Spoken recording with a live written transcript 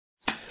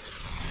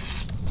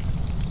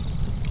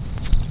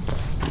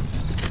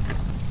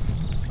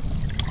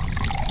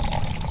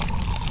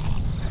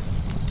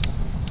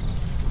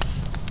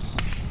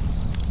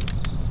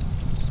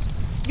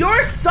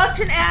You're such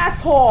an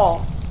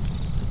asshole.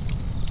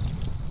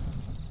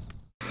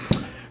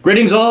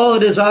 Greetings all,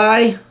 it is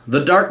I,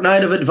 the Dark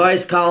Knight of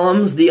Advice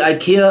columns, the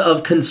IKEA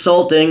of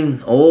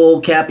consulting,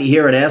 old Cappy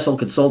here at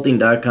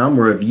assholeconsulting.com,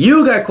 where if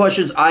you got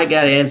questions, I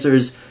got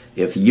answers.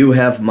 If you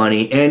have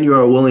money and you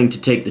are willing to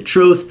take the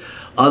truth,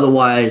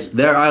 otherwise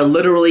there are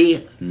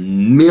literally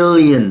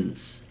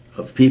millions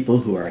of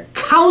people who are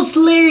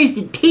counselors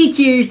and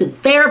teachers and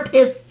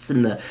therapists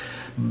and the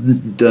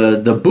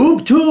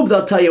boob tube.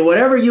 They'll tell you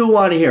whatever you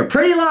want to hear.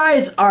 Pretty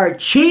lies are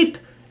cheap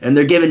and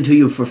they're given to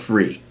you for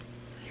free.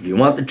 If you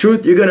want the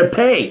truth, you're going to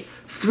pay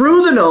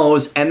through the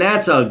nose, and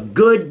that's a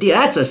good deal.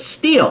 That's a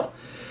steal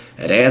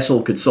at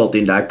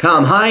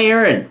assholeconsulting.com. Hi,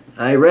 Aaron.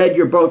 I read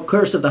your book,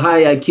 Curse of the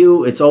High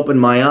IQ. It's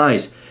opened my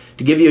eyes.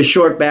 To give you a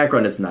short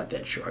background, it's not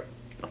that short.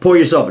 Pour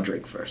yourself a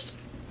drink first.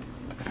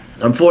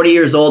 I'm 40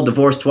 years old,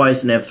 divorced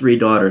twice, and have 3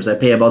 daughters. I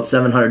pay about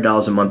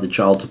 $700 a month in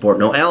child support,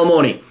 no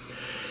alimony.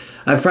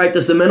 I've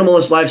practiced a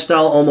minimalist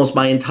lifestyle almost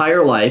my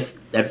entire life.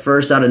 At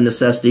first out of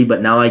necessity,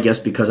 but now I guess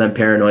because I'm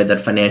paranoid that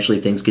financially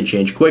things can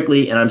change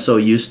quickly, and I'm so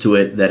used to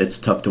it that it's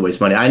tough to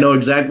waste money. I know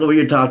exactly what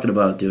you're talking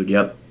about, dude.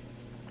 Yep.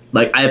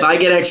 Like, if I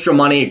get extra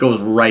money, it goes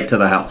right to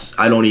the house.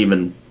 I don't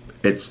even,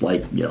 it's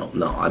like, you know,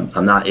 no,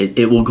 I'm not,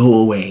 it will go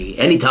away.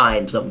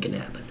 Anytime something can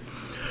happen.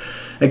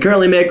 I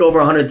currently make over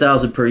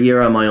 $100,000 per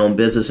year on my own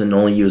business and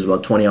only use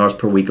about 20 hours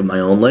per week of my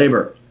own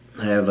labor.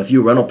 I have a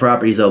few rental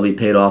properties that will be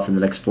paid off in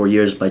the next 4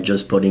 years by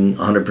just putting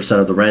 100%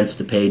 of the rents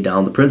to pay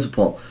down the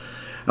principal.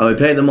 I would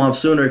pay them off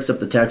sooner, except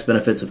the tax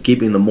benefits of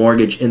keeping the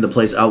mortgage in the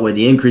place outweigh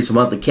the increase of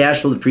monthly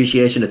cash flow,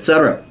 depreciation,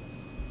 etc.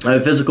 I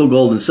have physical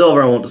gold and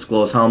silver. I won't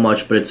disclose how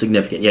much, but it's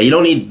significant. Yeah, you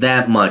don't need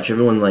that much.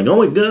 Everyone's like, oh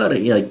my god.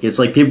 It's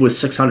like people with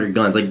 600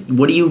 guns. Like,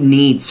 what do you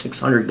need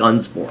 600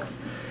 guns for?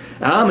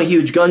 And I'm a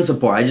huge gun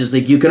supporter. I just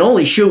think you can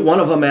only shoot one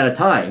of them at a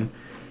time.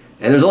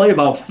 And there's only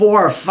about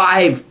 4 or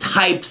 5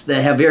 types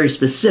that have very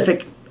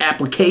specific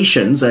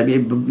applications. I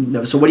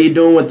mean, so what are you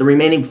doing with the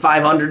remaining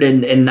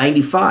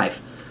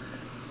 595?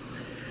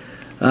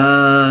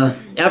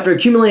 After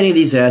accumulating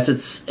these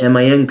assets and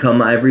my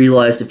income, I've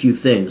realized a few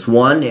things.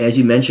 1, as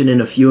you mentioned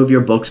in a few of your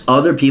books,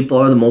 other people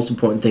are the most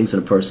important things in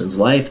a person's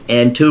life.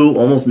 And 2,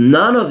 almost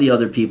none of the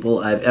other people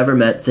I've ever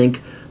met think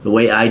the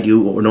way I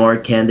do, nor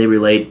can they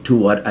relate to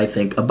what I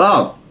think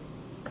about.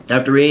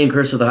 After reading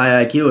Curse of the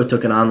High IQ, I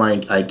took an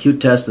online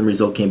IQ test and the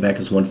result came back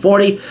as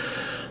 140.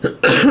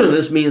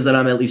 This means that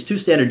I'm at least 2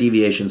 standard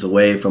deviations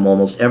away from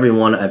almost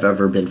everyone I've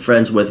ever been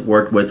friends with,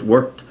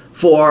 worked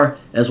for,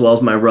 as well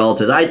as my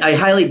relatives. I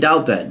highly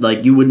doubt that.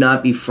 Like, you would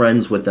not be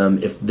friends with them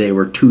if they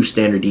were 2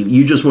 standard deviations.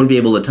 You just wouldn't be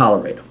able to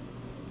tolerate them.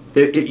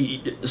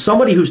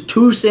 Somebody who's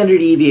 2 standard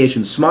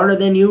deviations smarter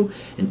than you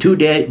and 2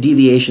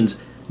 deviations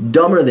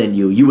dumber than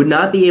you, you would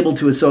not be able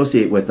to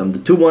associate with them.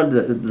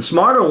 The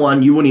smarter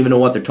one, you wouldn't even know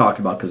what they're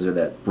talking about because they're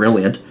that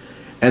brilliant.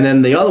 And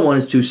then the other one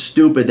is too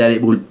stupid that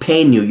it would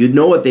pain you. You'd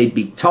know what they'd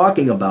be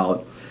talking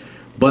about,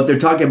 but they're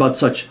talking about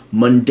such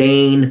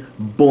mundane,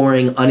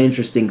 boring,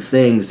 uninteresting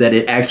things that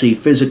it actually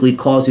physically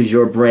causes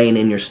your brain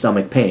and your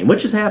stomach pain,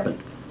 which has happened.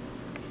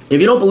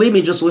 If you don't believe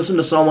me, just listen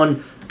to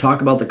someone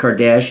talk about the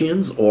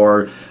Kardashians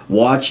or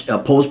watch a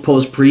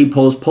post-pre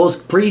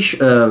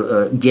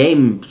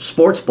game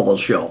sports ball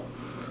show.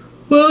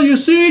 Well, you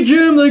see,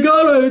 Jim, they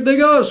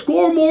gotta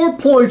score more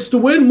points to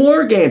win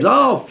more games.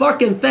 Oh,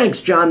 fucking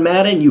thanks, John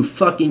Madden, you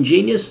fucking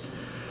genius.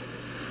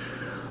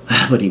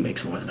 But he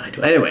makes more than I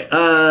do. Anyway,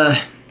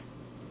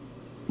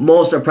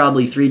 most are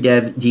probably 3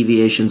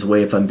 deviations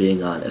away, if I'm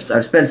being honest.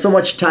 I've spent so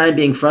much time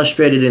being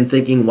frustrated and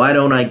thinking, why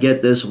don't I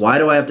get this? Why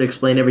do I have to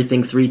explain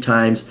everything 3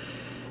 times?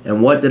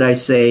 And what did I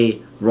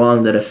say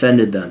wrong that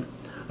offended them?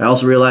 I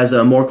also realize that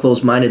I'm more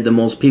closed-minded than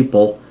most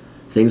people.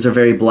 Things are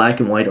very black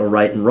and white or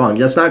right and wrong.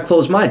 That's not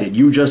closed-minded.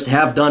 You just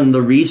have done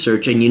the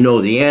research and you know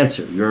the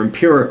answer. You're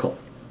empirical.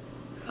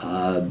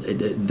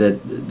 There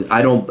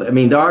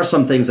are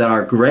some things that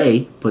are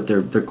gray, but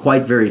they're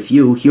quite very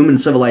few. Human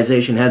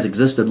civilization has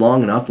existed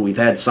long enough, we've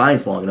had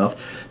science long enough,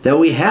 that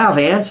we have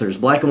answers,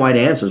 black and white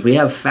answers. We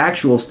have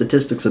factual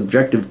statistics,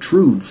 objective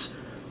truths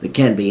that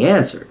can be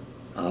answered.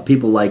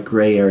 People like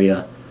gray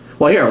area.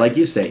 Well, here, like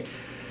you say,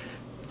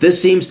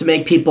 this seems to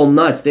make people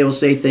nuts. They will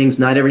say things,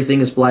 not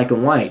everything is black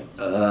and white.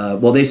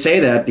 Well, they say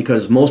that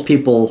because most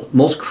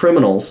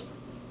criminals,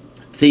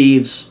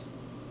 thieves,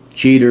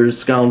 cheaters,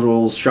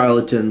 scoundrels,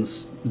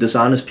 charlatans,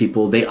 dishonest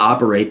people, they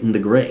operate in the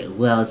gray.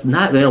 Well, it's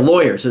not.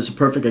 Lawyers is a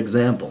perfect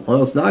example.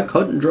 Well, it's not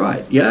cut and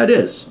dry. Yeah, it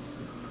is.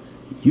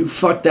 You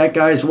fucked that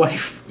guy's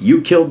wife.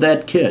 You killed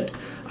that kid.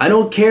 I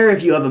don't care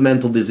if you have a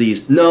mental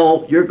disease.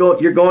 No, you're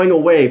going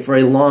away for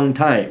a long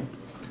time.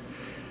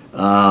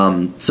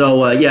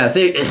 Yeah,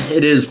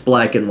 it is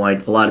black and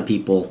white. A lot of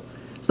people,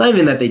 it's not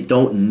even that they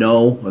don't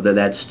know or they're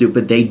that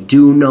stupid. They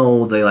do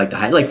know. They like to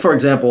hide. Like, for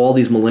example, all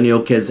these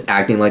millennial kids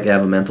acting like they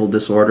have a mental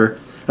disorder.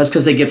 That's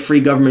because they get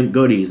free government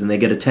goodies and they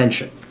get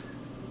attention.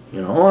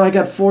 You know, oh, I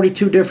got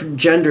 42 different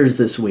genders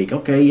this week.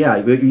 Okay, yeah,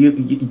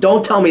 you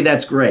don't tell me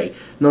that's great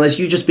unless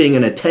you're just being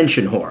an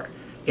attention whore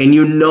and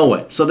you know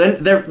it. So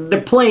then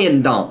they're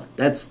playing dumb.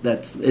 It's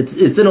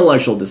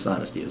intellectual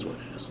dishonesty is what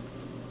it is.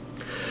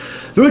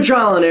 Through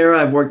trial and error,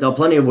 I've worked out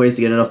plenty of ways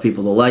to get enough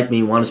people to like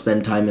me, want to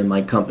spend time in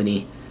my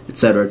company,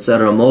 etc.,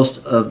 etc.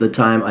 Most of the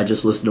time, I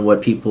just listen to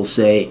what people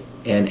say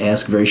and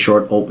ask very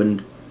short,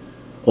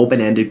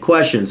 open-ended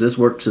questions. This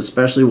works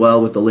especially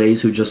well with the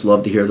ladies who just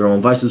love to hear their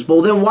own voices.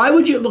 Well, then why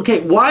would you...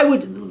 Okay,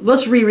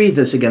 let's reread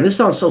this again. This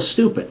sounds so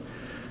stupid.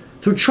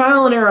 Through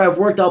trial and error, I've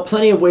worked out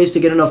plenty of ways to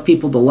get enough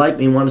people to like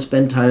me and want to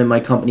spend time in my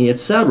company,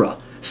 etc.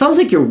 Sounds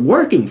like you're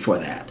working for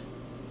that.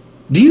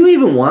 Do you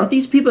even want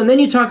these people? And then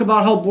you talk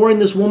about how boring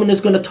this woman is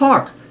going to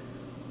talk.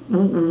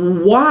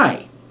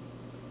 Why?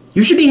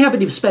 You should be happy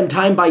to spend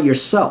time by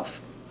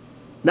yourself.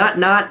 Not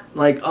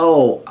like,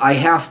 oh, I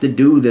have to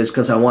do this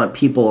because I want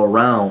people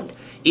around.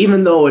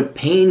 Even though it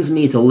pains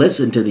me to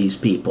listen to these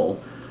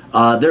people,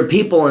 they're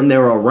people and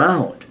they're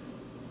around.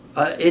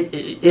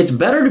 It's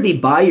better to be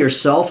by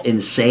yourself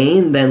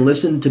insane than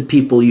listen to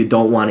people you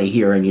don't want to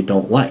hear and you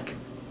don't like.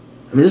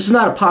 I mean, this is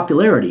not a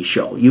popularity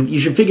show. You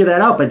should figure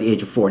that out by the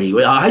age of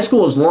 40. High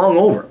school is long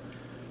over.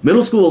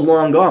 Middle school is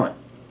long gone.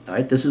 All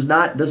right,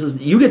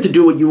 you get to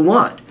do what you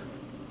want.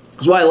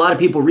 That's why a lot of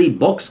people read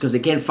books, because they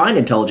can't find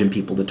intelligent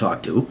people to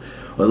talk to,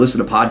 or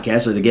listen to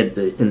podcasts, or they get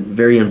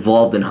very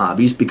involved in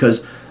hobbies,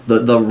 because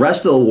the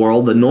rest of the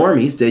world, the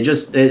normies,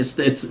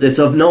 it's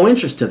of no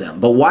interest to them.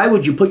 But why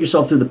would you put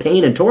yourself through the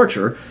pain and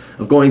torture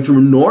of going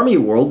through normie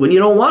world when you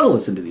don't want to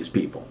listen to these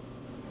people?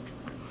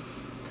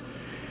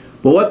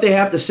 But what they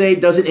have to say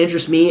doesn't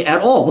interest me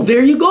at all. Well,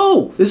 there you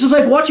go. This is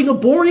like watching a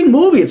boring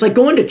movie. It's like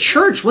going to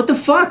church. What the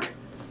fuck?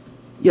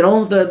 You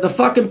know, the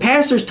fucking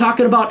pastor's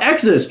talking about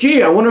Exodus.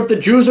 Gee, I wonder if the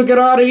Jews will get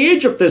out of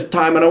Egypt this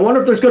time, and I wonder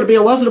if there's going to be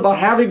a lesson about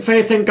having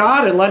faith in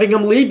God and letting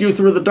Him lead you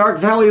through the dark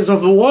valleys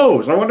of the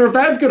woes. I wonder if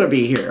that's going to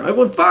be here.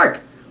 Well,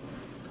 fuck.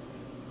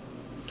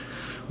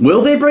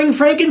 Will they bring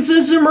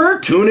frankincense and myrrh?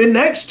 Tune in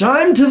next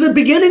time to the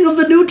beginning of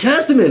the New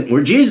Testament,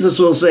 where Jesus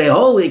will say,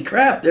 holy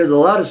crap, there's a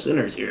lot of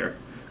sinners here.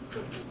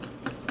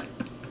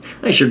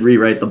 I should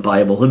rewrite the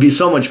Bible. It'd be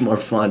so much more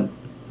fun.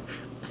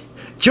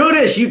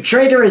 Judas, you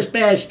traitorous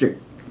bastard.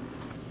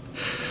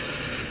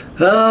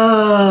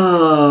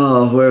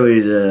 Oh, where are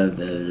we?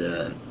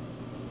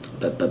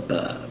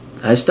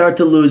 I start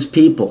to lose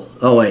people.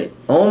 Oh, wait.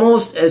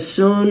 Almost as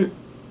soon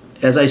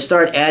as I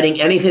start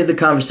adding anything to the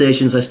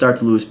conversations, I start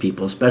to lose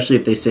people, especially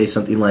if they say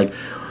something like,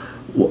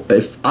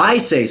 if I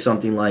say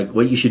something like,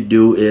 what you should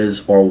do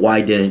is, or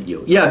why didn't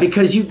you? Yeah,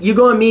 because you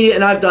go immediately,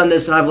 and I've done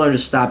this, and I've learned to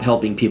stop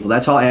helping people.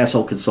 That's how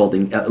asshole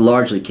consulting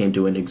largely came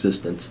to an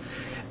existence.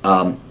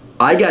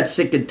 I got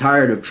sick and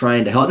tired of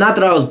trying to help. Not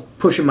that I was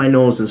pushing my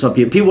nose in some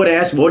people. People would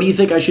ask, what do you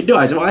think I should do?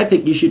 I said, well, I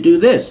think you should do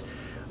this.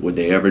 Would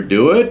they ever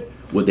do it?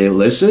 Would they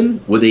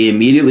listen? Would they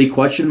immediately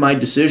question my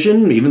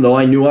decision, even though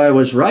I knew I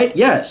was right?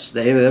 Yes.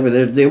 They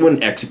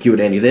wouldn't execute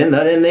anything,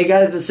 and they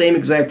got the same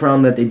exact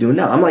problem that they do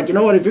now. I'm like, you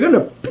know what? If you're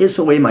going to piss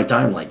away my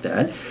time like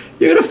that,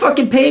 you're going to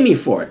fucking pay me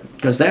for it.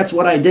 Because that's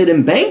what I did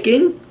in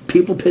banking.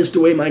 People pissed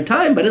away my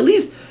time, but at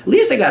least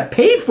I got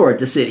paid for it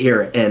to sit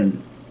here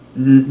and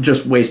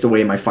just waste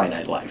away my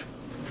finite life.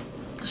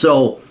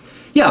 So,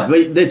 yeah, but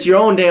it's your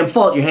own damn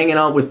fault. You're hanging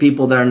out with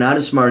people that are not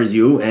as smart as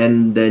you,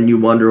 and then you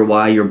wonder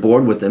why you're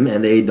bored with them,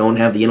 and they don't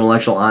have the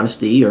intellectual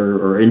honesty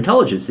or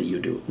intelligence that you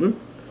do.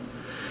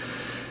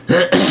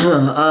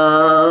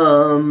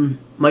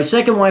 My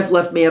second wife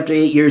left me after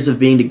 8 years of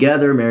being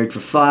together, married for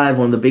 5.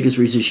 One of the biggest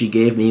reasons she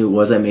gave me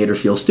was I made her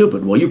feel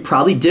stupid. Well, you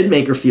probably did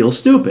make her feel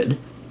stupid,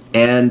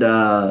 and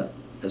I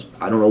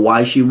don't know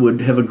why she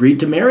would have agreed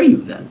to marry you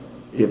then,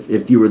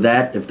 if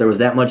there was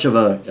that much of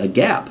a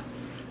gap.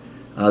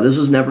 This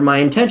was never my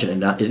intention,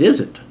 and it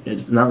isn't.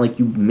 It's not like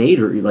you made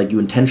her, like you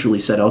intentionally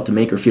set out to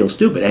make her feel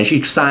stupid. And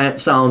she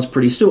sounds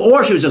pretty stupid.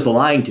 Or she was just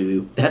lying to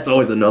you. That's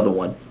always another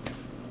one.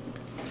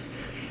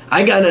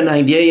 I got an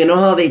idea. You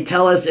know how they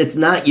tell us it's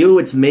not you,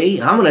 it's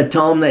me? I'm going to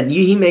tell him that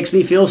he makes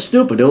me feel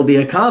stupid. It'll be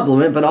a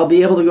compliment, but I'll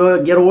be able to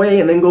go get away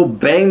and then go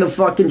bang the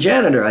fucking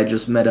janitor I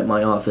just met at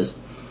my office.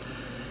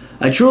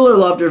 I truly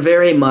loved her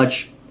very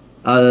much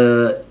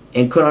and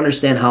couldn't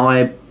understand how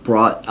I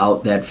brought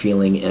out that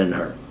feeling in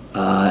her.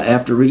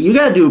 You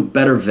gotta do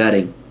better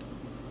vetting.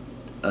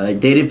 I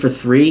dated for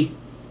 3, and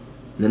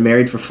then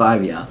married for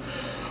 5. Yeah,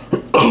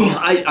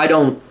 I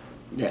don't.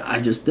 Yeah,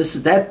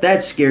 that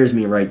scares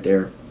me right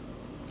there.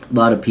 A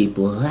lot of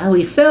people.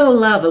 We fell in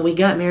love and we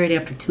got married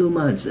after 2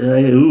 months.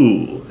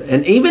 Ooh,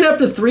 and even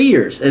after 3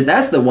 years.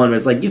 That's the one where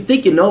it's like you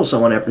think you know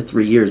someone after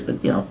 3 years,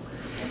 but you know,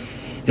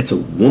 it's a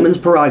woman's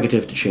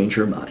prerogative to change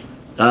her mind.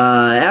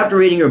 After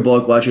reading your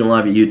book, watching a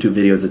lot of your YouTube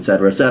videos,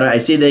 etc., etc., I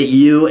see that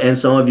you and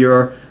some of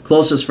your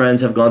closest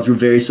friends have gone through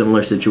very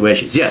similar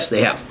situations. Yes,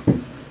 they have.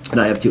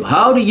 And I have too.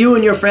 How do you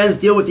and your friends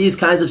deal with these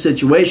kinds of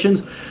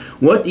situations?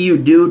 What do you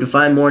do to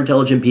find more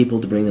intelligent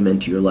people to bring them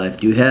into your life?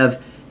 Do you have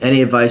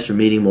any advice for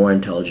meeting more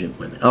intelligent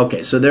women?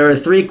 Okay, so there are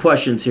 3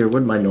 questions here.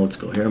 Where'd my notes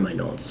go? Here are my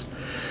notes.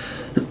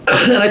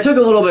 And I took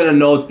a little bit of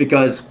notes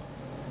because,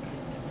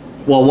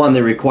 well, one,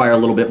 they require a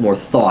little bit more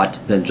thought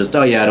than just,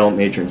 oh yeah, I don't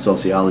major in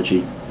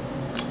sociology.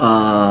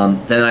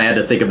 Then I had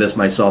to think of this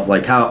myself,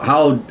 like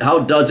how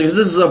does it, because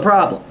this is a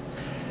problem.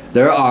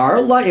 There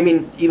are, like, I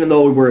mean, even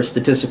though we're a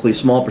statistically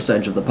small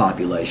percentage of the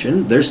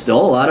population, there's still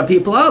a lot of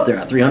people out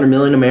there. 300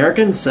 million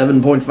Americans,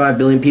 7.5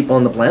 billion people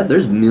on the planet.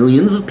 There's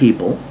millions of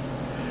people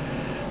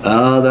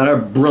that are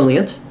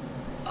brilliant,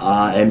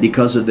 and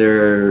because of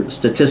their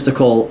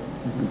statistical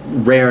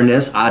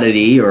rareness,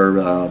 oddity,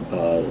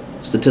 or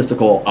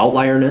statistical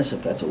outlierness,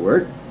 if that's a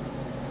word,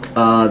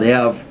 they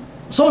have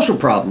social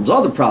problems,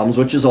 other problems,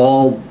 which is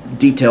all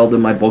detailed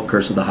in my book,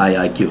 Curse of the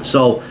High IQ.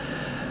 So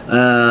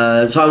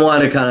I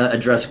wanted to kind of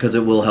address it because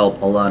it will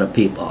help a lot of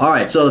people. All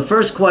right, so the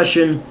first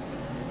question,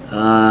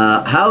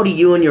 how do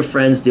you and your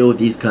friends deal with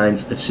these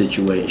kinds of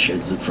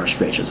situations and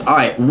frustrations? All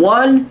right,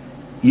 one,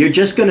 you're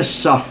just going to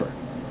suffer,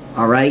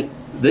 all right?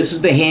 This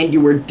is the hand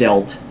you were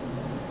dealt.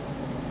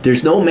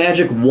 There's no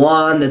magic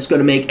wand that's going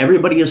to make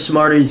everybody as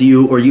smart as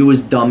you or you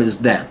as dumb as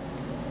them.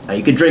 Now,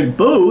 you could drink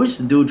booze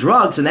and do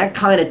drugs, and that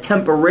kind of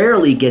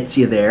temporarily gets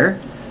you there.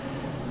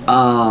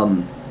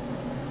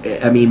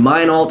 I mean,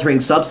 mind-altering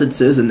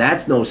substances, and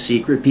that's no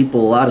secret. A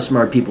lot of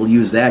smart people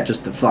use that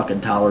just to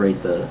fucking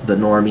tolerate the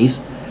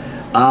normies.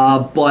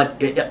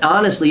 But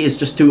honestly, it's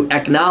just to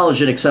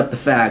acknowledge and accept the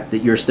fact that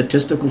you're a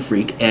statistical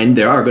freak, and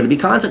there are going to be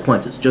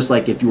consequences. Just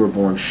like if you were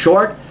born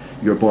short,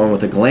 you were born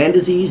with a gland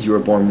disease, you were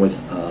born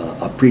with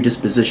a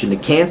predisposition to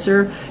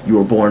cancer, you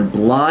were born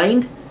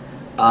blind,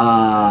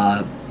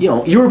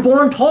 you were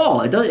born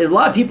tall. A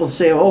lot of people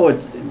say,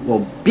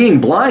 well, being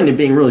blind and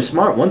being really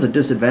smart, one's a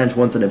disadvantage,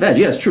 one's an advantage.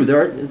 Yeah, it's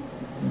true.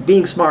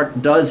 Being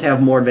smart does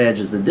have more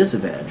advantages than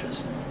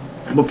disadvantages.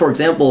 But for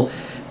example,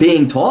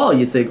 being tall,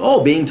 you think,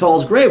 oh, being tall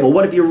is great. Well,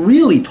 what if you're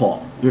really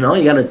tall? You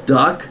got a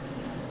duck.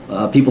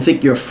 People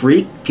think you're a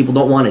freak. People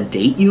don't want to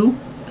date you,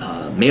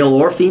 male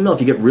or female. If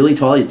you get really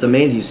tall, it's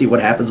amazing. You see what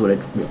happens when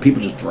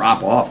people just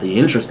drop off. The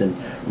interest in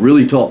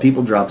really tall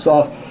people drops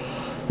off.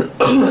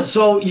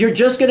 So you're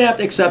just going to have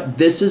to accept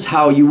this is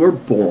how you were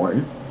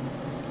born,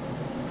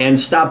 and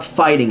stop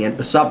fighting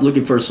it. Stop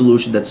looking for a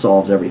solution that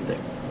solves everything.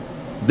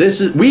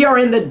 We are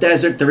in the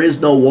desert. There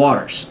is no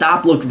water.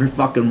 Stop looking for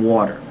fucking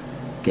water.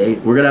 Okay,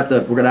 we're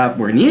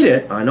gonna need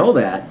it. I know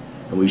that,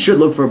 and we should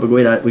look for it. But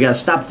we gotta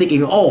stop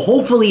thinking. Oh,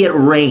 hopefully it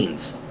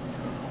rains.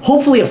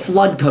 Hopefully a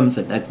flood comes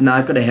in. That's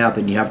not going to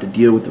happen. You have to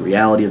deal with the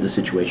reality of the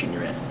situation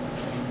you're in.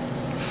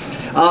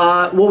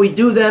 What we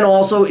do then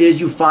also is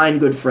you find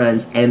good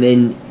friends and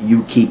then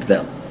you keep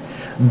them.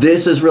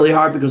 This is really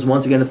hard because,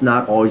 once again, it's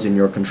not always in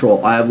your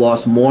control. I have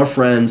lost more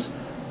friends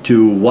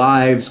to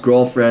wives,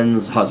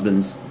 girlfriends,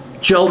 husbands,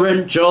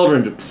 children.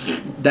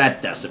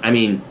 I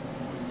mean,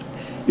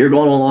 you're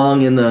going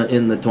along in the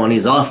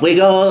 20s. Off we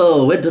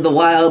go into the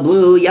wild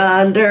blue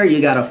yonder.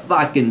 You got a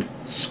fucking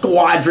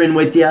squadron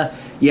with you.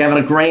 You're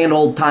having a grand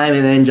old time,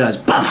 and then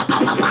just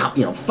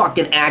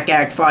fucking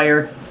ack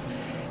fire.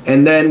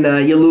 And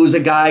then you lose a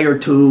guy or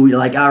two. You're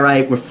like, all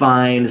right, we're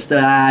fine.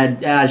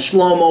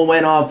 Shlomo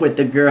went off with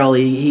the girl.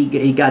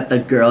 He got the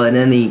girl, and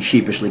then he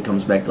sheepishly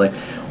comes back. Like,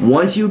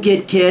 once you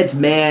get kids,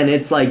 man,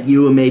 it's like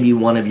you and maybe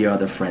one of your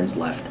other friends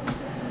left.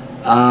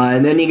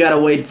 And then you gotta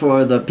wait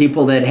for the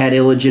people that had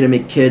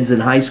illegitimate kids in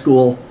high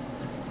school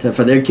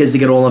for their kids to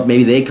get old enough.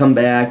 Maybe they come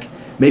back.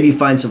 Maybe you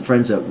find some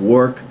friends at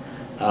work.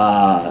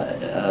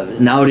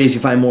 Nowadays,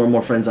 you find more and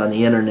more friends on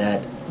the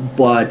internet.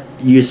 But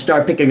you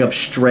start picking up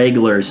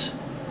stragglers.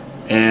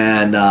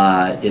 And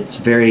it's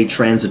very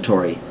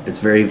transitory. It's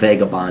very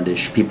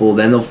vagabondish. People,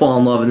 then they'll fall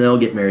in love and they'll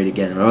get married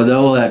again, or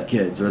they'll have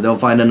kids, or they'll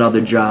find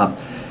another job.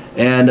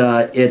 And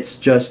it's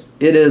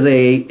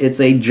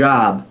a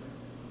job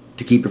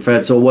to keep your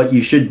friends. So what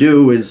you should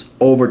do is,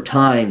 over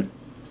time,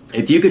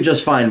 if you could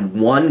just find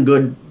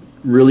one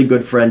really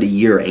good friend a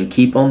year and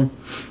keep them,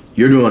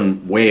 you're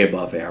doing way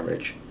above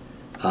average.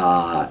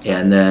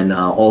 And then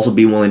also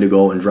be willing to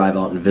go and drive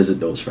out and visit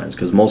those friends,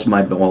 because most of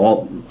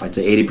I'd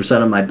say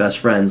 80% of my best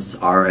friends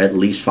are at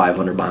least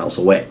 500 miles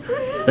away.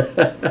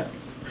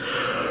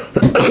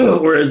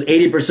 Whereas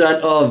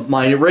 80% of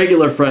my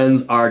regular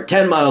friends are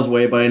 10 miles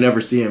away, but I never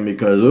see them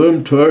because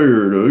I'm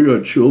tired, I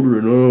got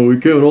children, we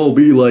can't all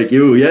be like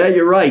you. Yeah,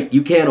 you're right,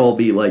 you can't all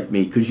be like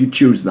me because you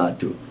choose not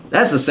to.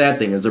 That's the sad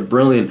thing, is they're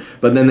brilliant,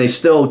 but then they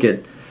still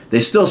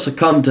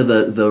succumb to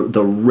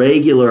the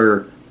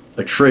regular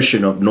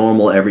attrition of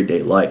normal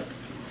everyday life.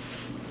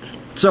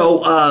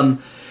 So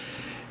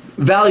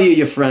value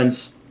your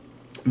friends,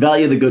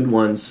 value the good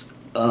ones.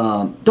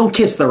 Don't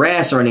kiss their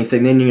ass or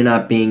anything, then you're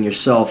not being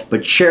yourself,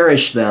 but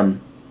cherish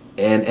them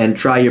and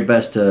try your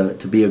best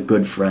to be a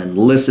good friend.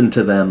 Listen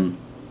to them,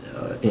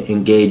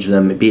 engage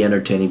them, be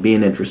entertaining, be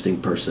an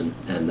interesting person,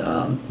 and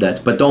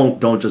but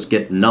don't just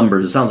get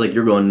numbers. It sounds like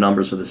you're going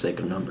numbers for the sake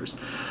of numbers.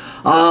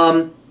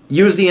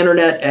 Use the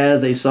internet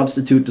as a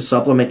substitute to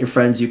supplement your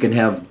friends. You can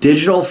have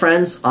digital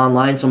friends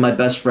online. Some of my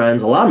best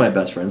friends, a lot of my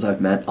best friends I've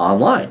met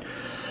online.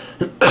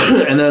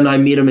 And then I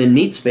meet them in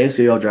Neat Space,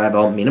 because I'll drive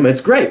out and meet them.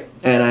 It's great.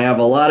 And I have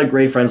a lot of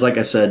great friends. Like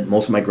I said,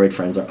 most of my great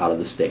friends are out of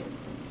the state.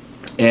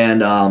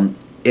 And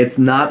it's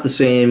not the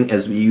same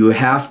as you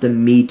have to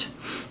meet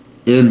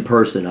in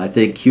person. I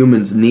think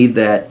humans need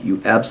that. You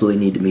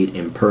absolutely need to meet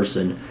in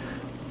person.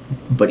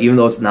 But even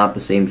though it's not the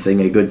same thing,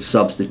 a good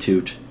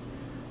substitute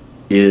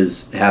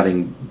is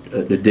having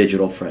the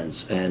digital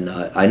friends. And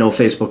I know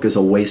Facebook is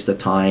a waste of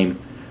time,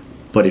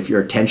 but if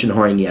you're attention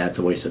whoring, yeah, it's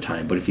a waste of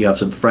time. But if you have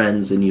some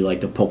friends and you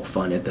like to poke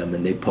fun at them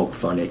and they poke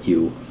fun at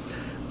you,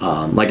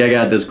 like I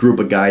got this group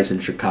of guys in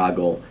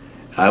Chicago.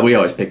 We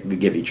always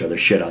give each other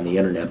shit on the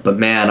internet. But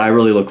man, I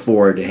really look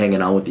forward to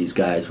hanging out with these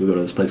guys. We go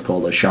to this place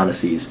called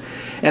O'Shaughnessy's,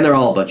 and they're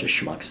all a bunch of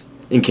schmucks,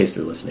 in case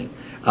they're listening.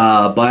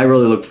 But I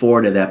really look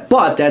forward to that.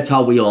 But that's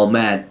how we all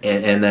met.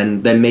 And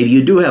then maybe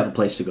you do have a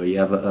place to go. You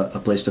have a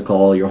place to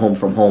call your home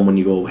from home when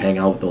you go hang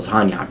out with those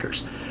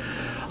Hanyakers.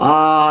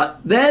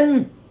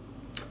 Then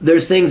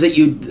there's things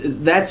that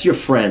that's your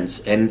friends.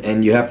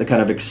 And you have to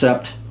kind of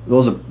accept,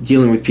 those are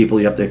dealing with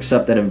people, you have to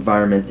accept that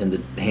environment and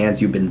the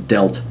hands you've been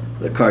dealt,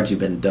 the cards you've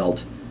been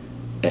dealt,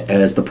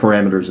 as the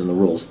parameters and the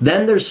rules.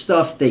 Then there's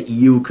stuff that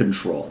you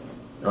control.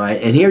 All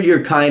right? And here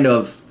you're kind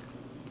of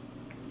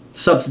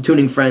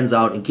substituting friends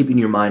out and keeping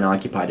your mind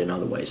occupied in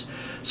other ways.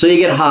 So you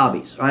get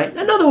hobbies, all right?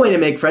 Another way to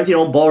make friends,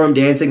 ballroom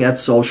dancing,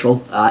 that's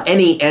social.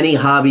 Any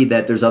hobby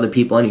that there's other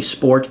people, any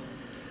sport,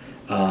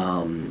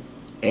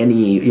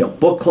 any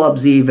book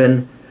clubs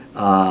even.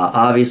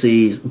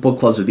 Obviously, book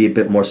clubs would be a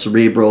bit more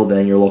cerebral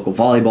than your local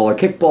volleyball or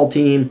kickball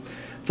team.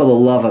 For the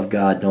love of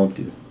God, don't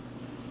do.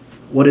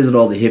 What is it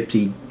all,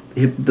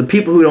 the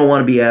people who don't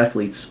want to be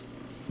athletes,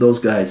 those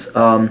guys.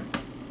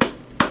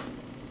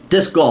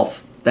 Disc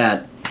golf,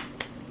 that.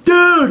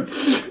 Dude,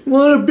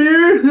 want a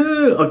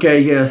beer?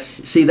 Okay, yeah.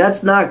 See,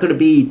 that's not going to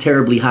be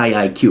terribly high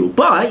IQ.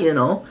 But,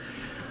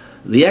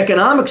 the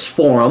Economics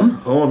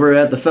Forum over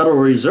at the Federal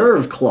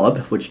Reserve Club,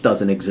 which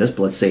doesn't exist,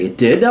 but let's say it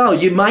did,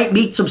 you might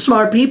meet some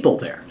smart people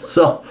there.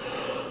 So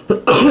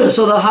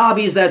the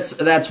hobbies,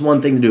 that's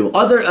one thing to do.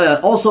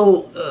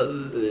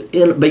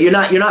 But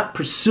you're not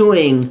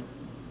pursuing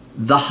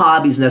the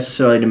hobbies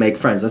necessarily to make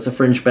friends. That's a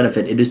fringe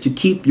benefit. It is to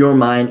keep your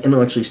mind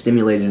intellectually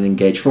stimulated and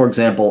engaged. For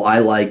example, I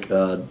like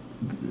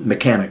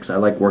mechanics. I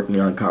like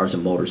working on cars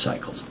and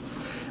motorcycles,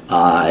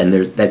 and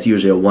that's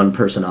usually a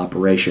one-person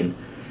operation,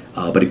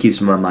 but it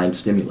keeps my mind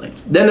stimulated.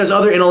 Then there's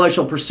other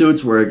intellectual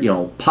pursuits where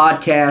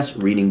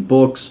podcasts, reading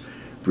books,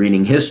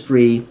 reading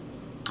history,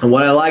 and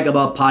what I like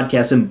about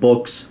podcasts and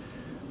books,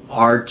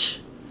 art,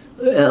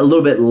 a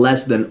little bit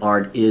less than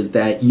art, is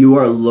that you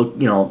are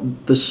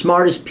the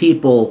smartest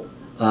people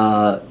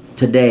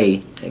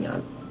today. Hang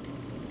on,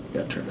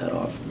 gotta turn that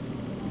off.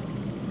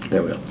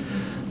 There we go.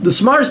 The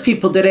smartest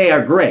people today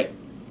are great,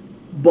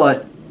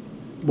 but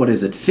what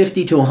is it,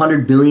 50 to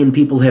 100 billion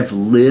people have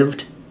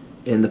lived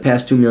in the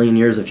past 2 million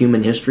years of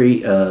human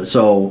history,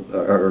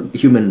 or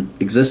human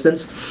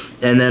existence,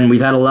 and then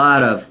we've had a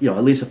lot of,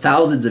 at least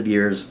thousands of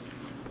years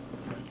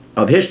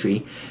of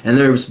history, and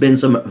there's been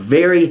some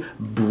very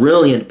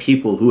brilliant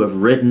people who have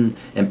written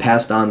and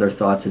passed on their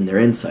thoughts and their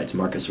insights.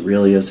 Marcus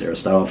Aurelius,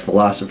 Aristotle,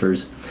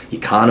 philosophers,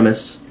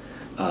 economists.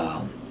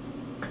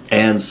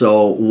 And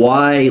so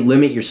why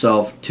limit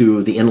yourself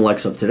to the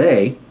intellects of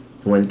today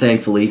when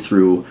thankfully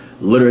through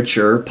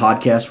literature,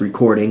 podcast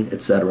recording,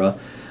 etc.,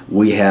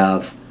 we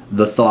have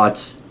the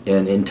thoughts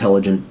and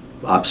intelligent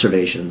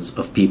observations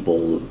of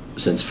people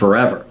since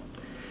forever.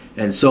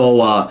 And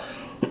so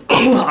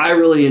I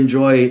really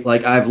enjoy,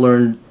 I've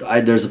learned,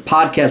 there's a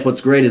podcast. What's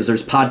great is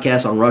there's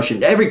podcasts on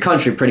Russian. Every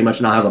country pretty much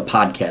now has a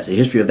podcast. The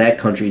history of that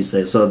country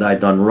says, so that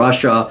I've done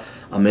Russia.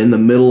 I'm in the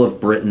middle of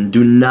Britain.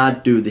 Do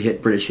not do the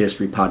hit British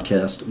History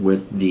podcast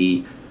with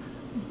the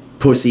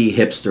pussy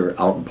hipster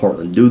out in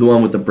Portland. Do the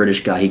one with the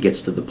British guy. He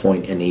gets to the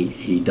point and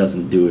he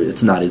doesn't do it.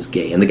 It's not as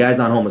gay. And the guy's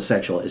not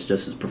homosexual. It's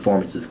just his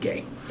performance is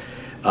gay.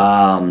 Then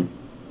I'm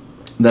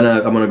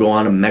going to go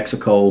on to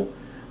Mexico.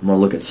 I'm going to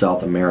look at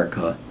South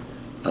America.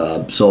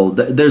 So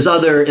there's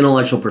other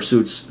intellectual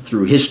pursuits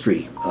through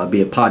history,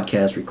 be it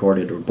podcast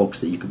recorded or books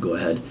that you could go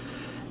ahead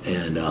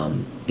and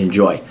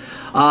enjoy.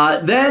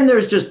 Then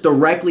there's just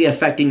directly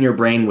affecting your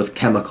brain with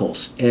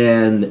chemicals,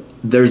 and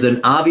there's an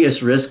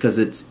obvious risk because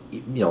it's,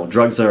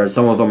 drugs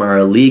some of them are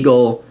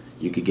illegal.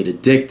 You could get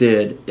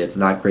addicted. It's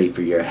not great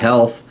for your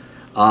health.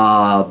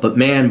 But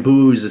man,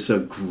 booze is a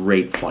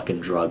great fucking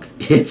drug.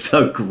 It's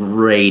a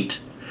great.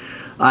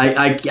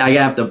 I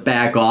have to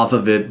back off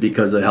of it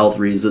because of health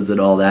reasons and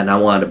all that, and I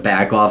wanted to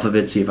back off of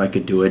it, see if I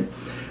could do it.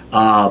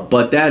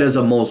 But that is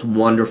a most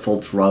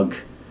wonderful drug.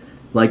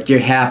 You're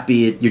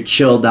happy, you're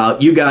chilled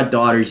out. You got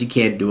daughters, you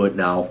can't do it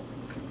now.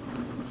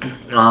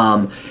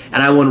 And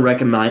I wouldn't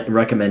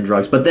recommend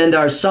drugs. But then there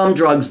are some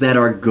drugs that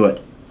are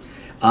good.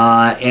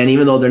 And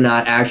even though they're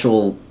not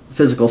actual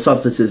physical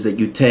substances that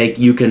you take,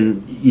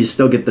 you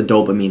still get the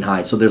dopamine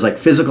high. So there's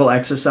physical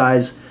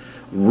exercise.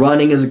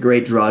 Running is a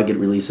great drug. It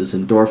releases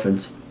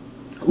endorphins.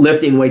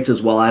 Lifting weights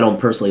as well. I don't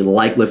personally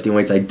like lifting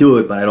weights. I do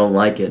it, but I don't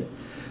like it.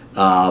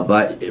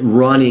 But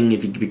running,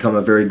 if you become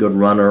a very good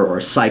runner or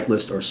a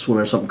cyclist or a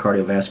swimmer, something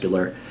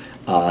cardiovascular,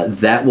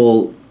 that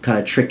will kind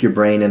of trick your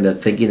brain into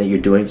thinking that you're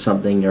doing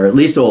something, or at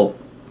least it will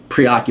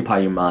preoccupy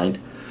your mind.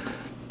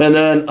 And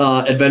then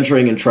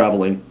adventuring and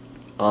traveling.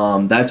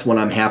 That's when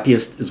I'm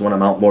happiest, is when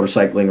I'm out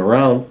motorcycling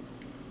around,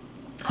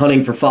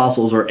 hunting for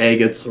fossils or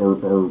agates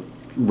or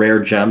rare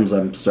gems.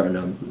 I'm starting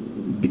to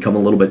become a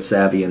little bit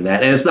savvy in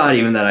that. And it's not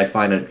even that I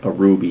find a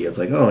ruby. It's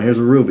like, oh, here's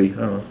a ruby.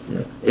 Oh,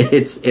 yeah.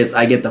 It's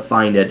I get to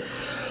find it.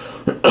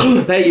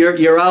 Hey,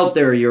 you're out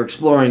there, you're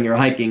exploring, you're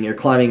hiking, you're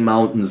climbing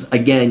mountains.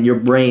 Again, your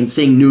brain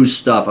seeing new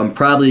stuff. I'm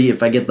probably,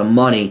 if I get the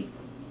money,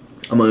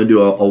 I'm going to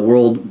do a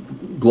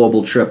world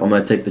global trip. I'm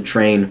going to take the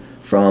train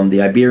from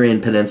the Iberian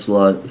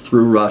Peninsula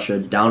through Russia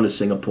down to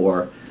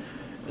Singapore,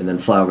 and then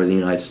fly over to the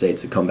United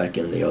States and come back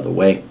in the other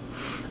way,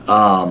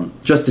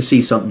 just to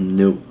see something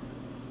new.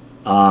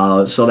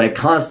 So that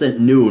constant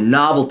new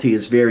novelty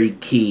is very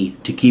key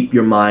to keep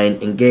your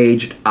mind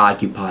engaged,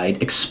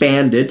 occupied,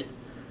 expanded,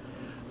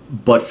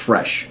 but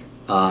fresh.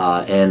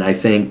 And I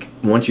think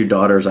once your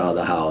daughter's out of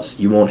the house,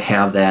 you won't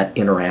have that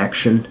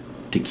interaction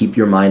to keep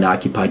your mind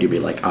occupied. You'll be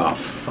like, oh,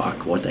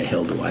 fuck, what the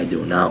hell do I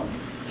do now?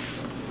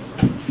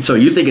 So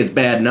you think it's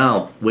bad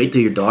now. Wait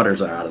till your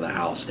daughters are out of the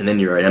house, and then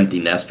you're an empty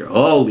nester.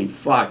 Holy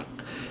fuck.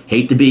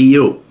 Hate to be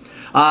you.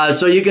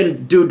 So you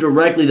can do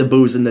directly the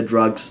booze and the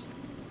drugs,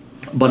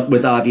 but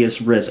with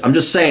obvious risk. I'm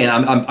just saying,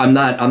 I'm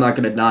not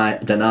going to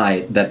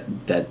deny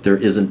that there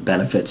isn't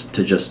benefits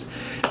to just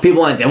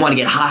people they want to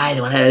get high.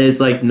 It's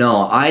like,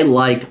 no, I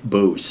like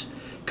booze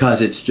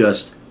because it's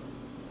just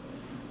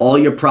all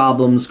your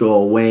problems go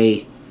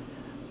away.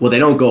 Well, they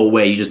don't go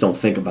away. You just don't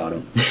think about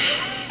them,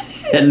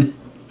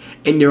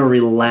 and you're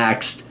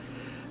relaxed.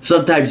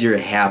 Sometimes you're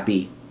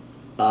happy.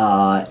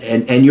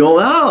 And you go,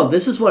 oh,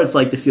 this is what it's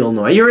like to feel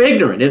noise. You're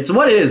ignorant. It's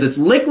what it is. It's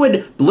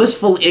liquid,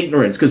 blissful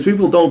ignorance because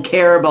people don't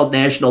care about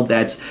national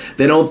debts.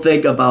 They don't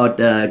think about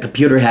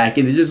computer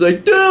hacking. They're just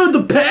like, dude,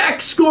 the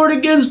Pack scored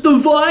against the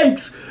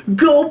Vikes.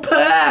 Go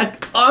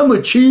Pack. I'm a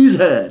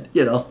cheesehead,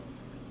 you know.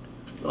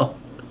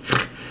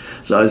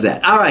 So is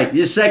that. All right,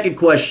 your second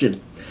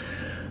question.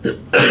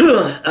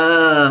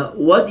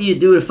 What do you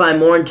do to find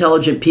more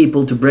intelligent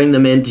people to bring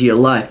them into your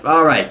life?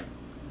 All right.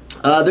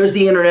 There's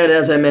the internet,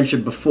 as I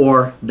mentioned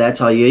before. That's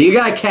how you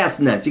gotta cast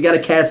nets. You gotta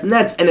cast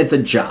nets, and it's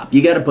a job.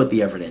 You gotta put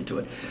the effort into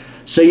it.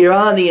 So you're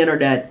on the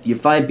internet. You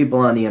find people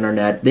on the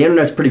internet. The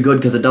internet's pretty good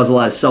because it does a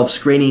lot of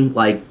self-screening.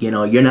 Like, you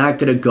know, you're not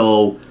gonna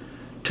go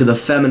to the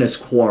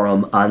feminist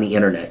quorum on the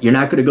internet. You're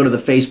not gonna go to the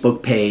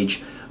Facebook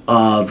page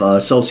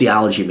of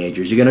sociology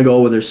majors. You're gonna go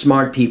where there's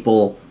smart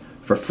people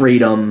for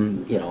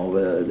freedom. You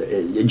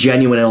know,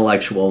 genuine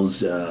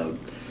intellectuals,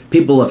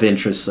 people of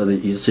interest, so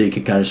you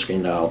can kind of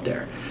screen it out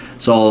there.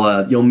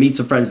 So you'll meet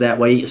some friends that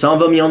way. Some of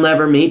them you'll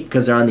never meet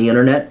because they're on the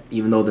internet,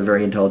 even though they're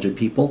very intelligent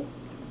people.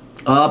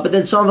 But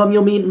then some of them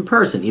you'll meet in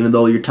person, even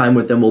though your time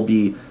with them will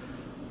be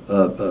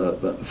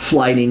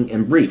flighting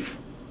and brief.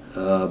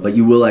 But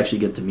you will actually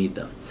get to meet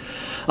them.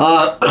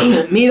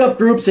 Meetup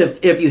groups,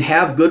 if you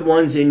have good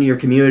ones in your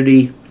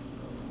community.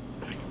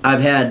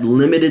 I've had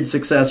limited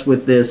success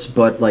with this,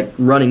 but like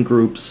running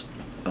groups,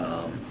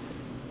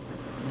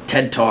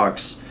 TED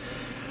Talks,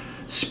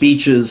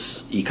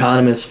 speeches,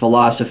 economists,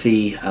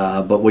 philosophy,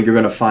 but what you're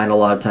going to find a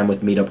lot of time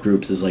with meetup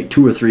groups is like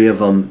 2 or 3 of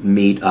them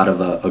meet out of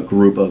a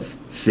group of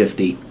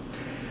 50,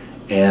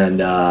 and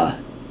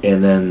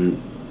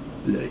then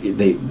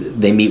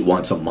they meet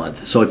once a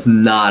month. So it's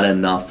not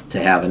enough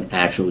to have an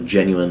actual,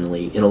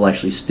 genuinely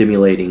intellectually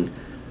stimulating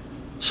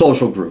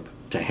social group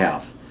to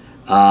have.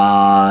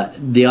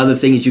 The other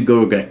thing is you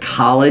go to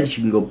college.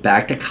 You can go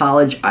back to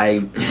college.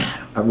 I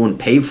wouldn't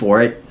pay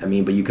for it. I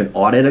mean, but you can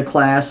audit a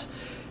class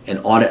and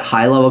audit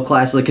high-level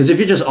classes. Because if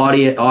you're just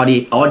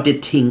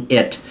auditing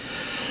it,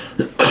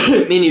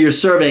 meaning you're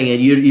surveying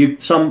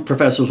it, some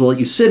professors will let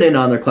you sit in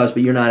on their class,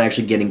 but you're not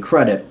actually getting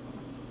credit.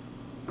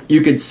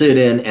 You could sit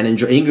in and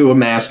enjoy. You can go to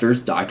master's,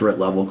 doctorate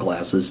level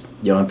classes.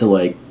 You don't have to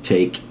like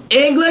take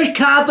English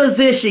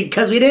composition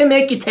because we didn't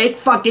make you take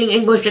fucking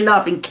English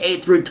enough in K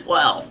through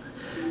 12.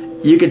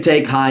 You could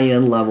take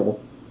high-end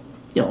level,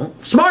 you know,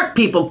 smart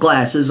people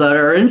classes that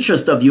are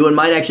interest of you and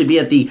might actually be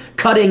at the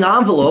cutting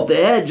envelope, the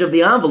edge of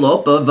the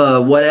envelope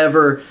of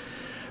whatever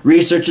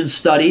research and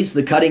studies,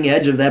 the cutting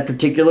edge of that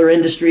particular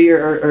industry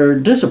or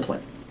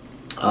discipline.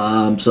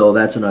 So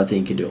that's another thing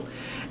you can do.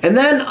 And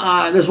then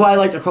there's what I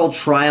like to call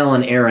trial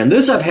and error. And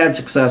this I've had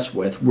success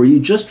with, where you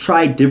just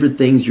try different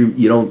things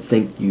you don't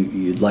think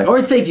you'd like,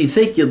 or things you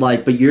think you'd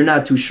like, but you're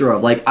not too sure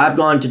of. Like, I've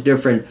gone to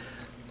different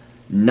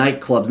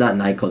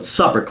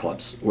supper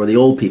clubs where the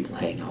old people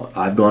hang out.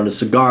 I've gone to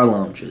cigar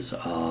lounges,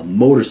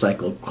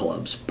 motorcycle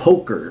clubs,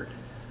 poker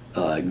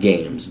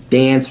games,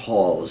 dance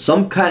halls,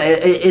 some kind of,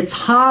 it's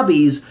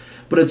hobbies,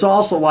 but it's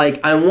also like,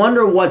 I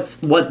wonder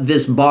what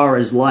this bar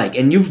is like.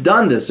 And you've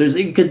done this.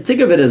 You could think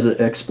of it as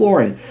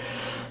exploring.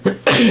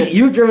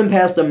 You've driven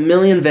past 1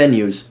 million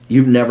venues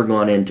you've never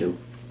gone into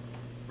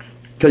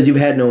because you've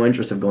had no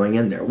interest of going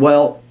in there.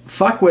 Well,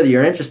 fuck whether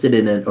you're interested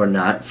in it or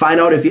not. Find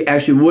out if you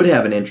actually would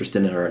have an interest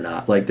in it or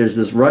not. Like, there's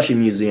this Russian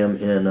museum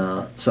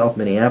in South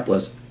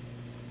Minneapolis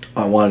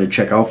I wanted to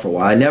check out for a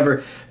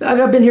while.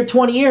 I've been here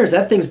 20 years.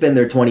 That thing's been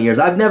there 20 years.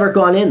 I've never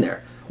gone in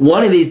there.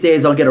 One of these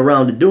days I'll get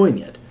around to doing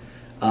it.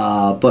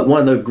 But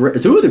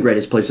two of the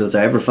greatest places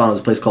I ever found is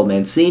a place called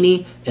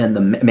Mancini's and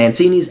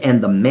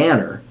the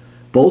Manor,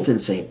 both in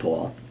St.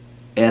 Paul.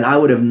 And I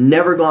would have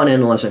never gone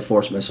in unless I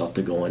forced myself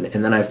to go in.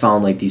 And then I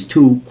found like these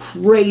two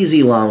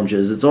crazy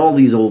lounges. It's all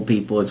these old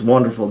people. It's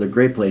wonderful. They're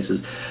great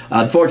places.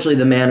 Unfortunately,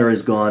 the Manor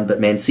is gone,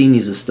 but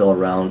Mancini's is still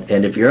around.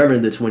 And if you're ever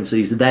in the Twin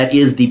Cities, that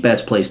is the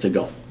best place to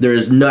go. There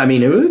is no, I mean,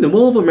 the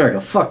Mall of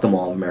America. Fuck the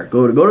Mall of America.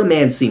 Go to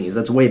Mancini's.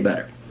 That's way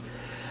better.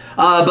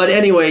 But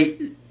anyway,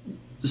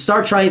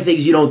 start trying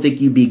things you don't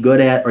think you'd be good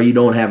at or you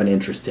don't have an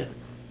interest in.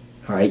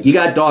 All right, you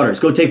got daughters.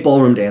 Go take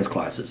ballroom dance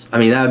classes. I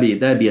mean,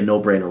 that'd be a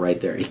no-brainer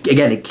right there.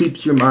 Again, it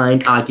keeps your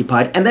mind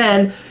occupied, and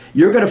then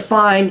you're gonna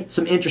find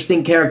some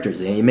interesting characters.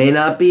 They may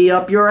not be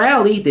up your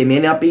alley. They may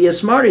not be as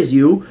smart as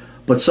you,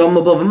 but some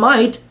of them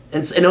might,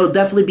 and it'll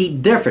definitely be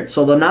different.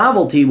 So the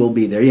novelty will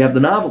be there. You have the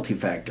novelty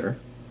factor,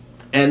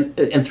 and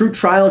through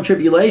trial and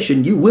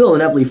tribulation, you will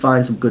inevitably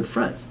find some good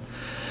friends.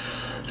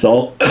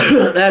 So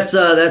that's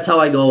how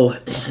I go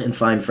and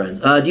find friends.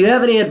 Do you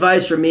have any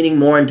advice for meeting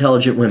more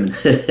intelligent women?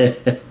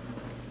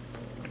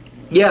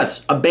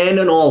 Yes,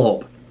 abandon all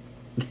hope.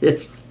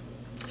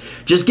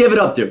 Just give it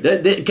up, dude.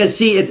 Because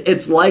see,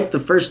 it's like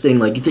the first thing,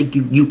 like you think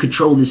you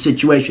control the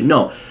situation.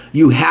 No,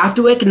 you have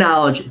to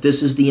acknowledge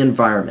this is the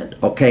environment,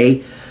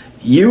 okay?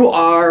 You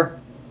are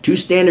 2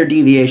 standard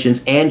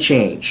deviations and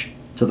change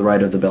to the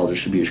right of the Bell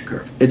distribution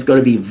curve. It's going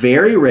to be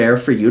very rare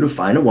for you to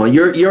find a woman.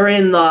 You're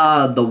in the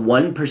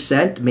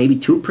 1%, maybe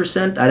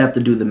 2%. I'd have to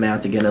do the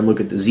math again and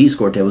look at the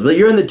Z-score tables, but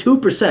you're in the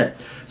 2%.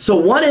 So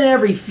 1 in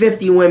every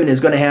 50 women is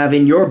going to have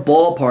in your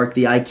ballpark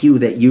the IQ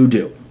that you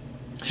do.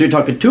 So you're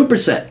talking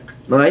 2%,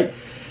 right?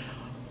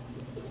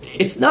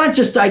 It's not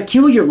just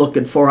IQ you're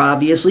looking for,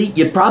 obviously.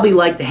 You'd probably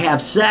like to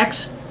have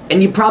sex,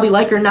 and you probably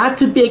like her not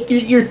to be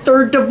your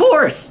 3rd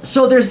divorce.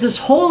 So there's this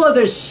whole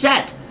other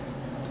set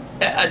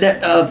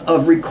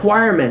of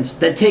requirements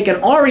that take an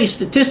already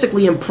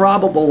statistically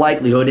improbable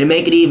likelihood and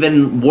make it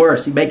even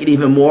worse, make it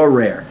even more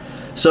rare.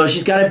 So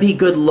she's got to be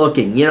good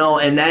looking, you know,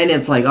 and then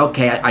it's like,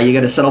 okay, are you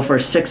going to settle for a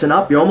 6 and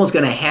up? You're almost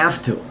going to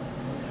have to.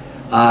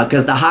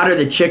 Because the hotter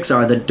the chicks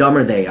are, the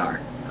dumber they are.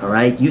 All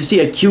right? You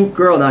see a cute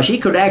girl. Now, she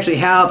could actually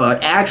have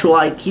an actual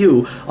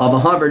IQ of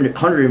 100,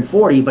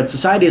 140, but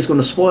society is going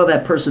to spoil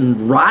that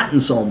person rotten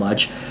so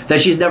much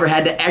that she's never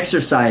had to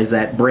exercise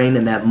that brain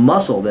and that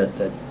muscle,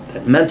 that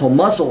mental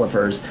muscle of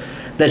hers,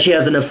 that she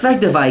has an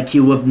effective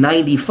IQ of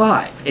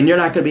 95, and you're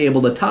not going to be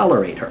able to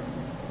tolerate her.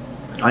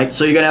 All right,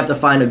 so you're going to have to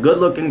find a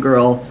good-looking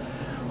girl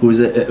who's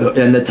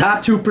in the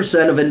top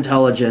 2% of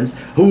intelligence,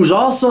 who's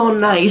also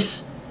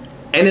nice,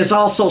 and is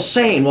also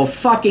sane. Well,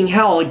 fucking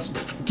hell,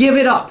 give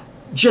it up.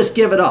 Just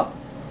give it up.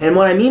 And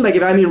what I mean by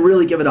give it, I mean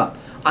really give it up.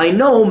 I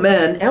know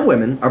men and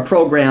women are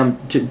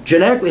programmed,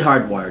 genetically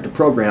hardwired to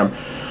program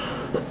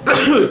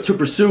to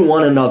pursue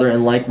one another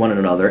and like one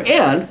another,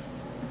 and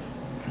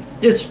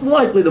it's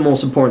likely the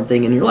most important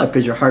thing in your life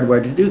because you're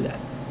hardwired to do that.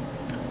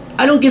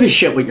 I don't give a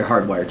shit what you're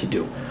hardwired to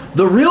do.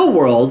 The real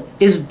world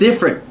is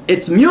different.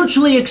 It's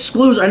mutually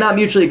exclusive, or not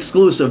mutually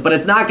exclusive, but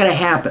it's not going to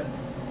happen.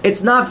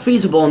 It's not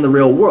feasible in the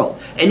real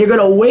world. And you're going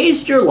to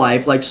waste your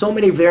life, like so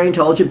many very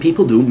intelligent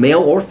people do,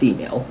 male or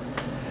female,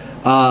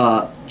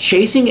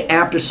 chasing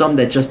after something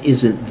that just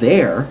isn't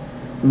there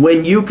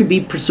when you could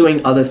be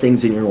pursuing other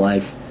things in your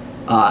life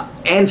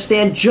and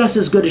stand just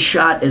as good a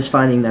shot as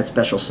finding that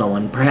special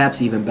someone,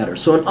 perhaps even better.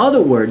 So in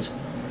other words,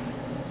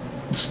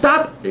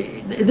 stop.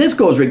 This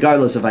goes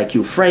regardless of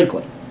IQ,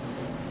 frankly.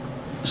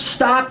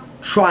 Stop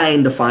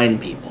trying to find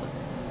people.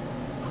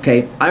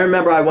 Okay, I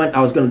remember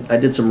I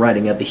did some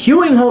writing at the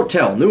Hewing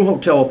Hotel, new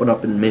hotel opened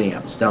up in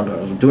Minneapolis, downtown.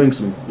 I was doing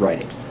some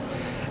writing,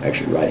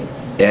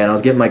 and I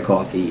was getting my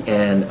coffee,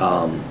 and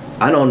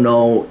I don't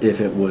know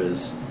if it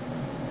was,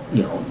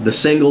 you know, the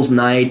singles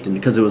night, and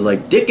because it was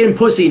like dick and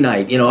pussy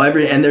night, you know,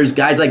 and there's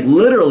guys like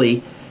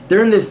literally,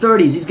 they're in their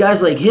 30s, these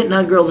guys like hitting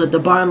on girls at the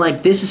bar. I'm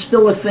like, this is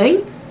still a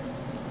thing?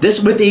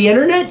 This with the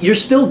internet? You're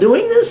still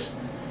doing this?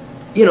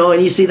 You know,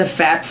 and you see the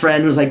fat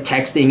friend who's like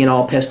texting and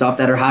all pissed off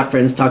that her hot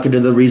friend's talking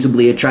to the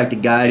reasonably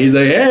attracted guy, and he's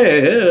like,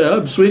 hey,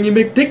 I'm swinging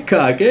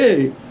McDickcock,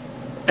 hey.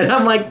 And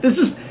I'm like, this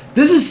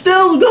is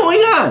still going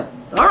on.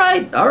 All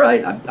right.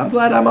 I'm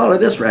glad I'm out of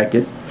this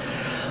racket.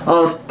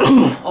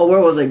 Oh,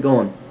 where was I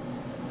going?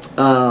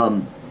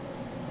 Abandon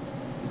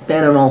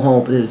all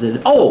hope.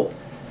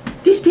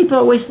 These people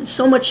are wasting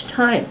so much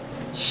time.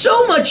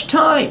 So much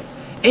time.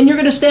 And you're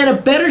going to stand a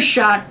better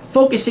shot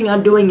focusing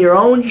on doing your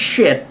own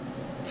shit,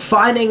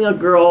 finding a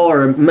girl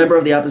or a member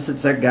of the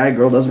opposite sex, guy,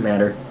 girl, doesn't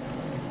matter.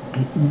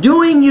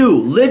 Doing you,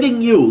 living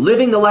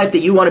the life that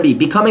you want to be,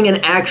 becoming an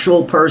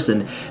actual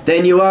person,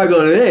 then you are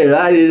going,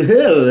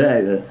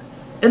 hey,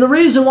 and the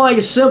reason why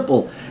is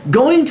simple.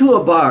 Going to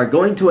a bar,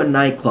 going to a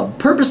nightclub,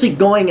 purposely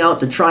going out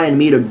to try and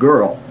meet a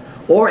girl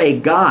or a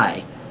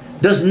guy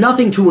does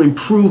nothing to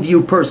improve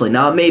you personally.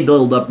 Now, it may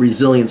build up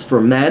resilience for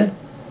men.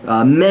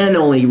 Men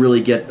only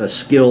really get a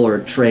skill or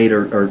a trait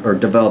or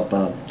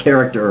develop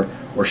character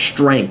or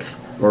strength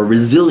or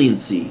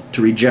resiliency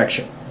to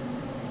rejection.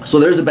 So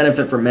there's a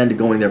benefit for men to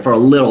going there for a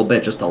little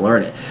bit just to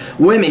learn it.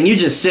 Women, you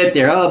just sit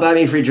there, oh, buy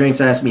me free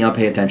drinks, ask me, I'll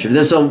pay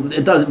attention. So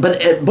it does,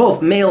 but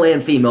both male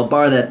and female,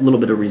 bar that little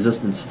bit of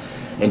resistance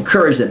and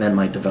courage that men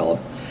might develop,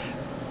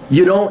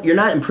 You're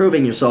not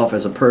improving yourself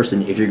as a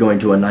person if you're going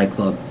to a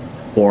nightclub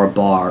or a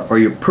bar, or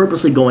you're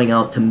purposely going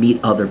out to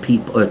meet other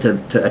people,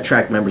 to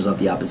attract members of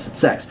the opposite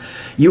sex.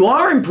 You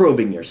are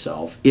improving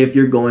yourself if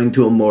you're going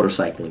to a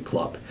motorcycling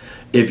club,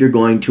 if you're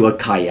going to a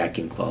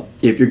kayaking club,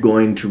 if you're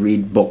going to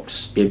read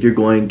books, if you're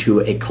going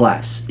to a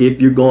class, if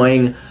you're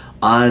going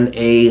on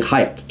a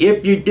hike,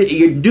 if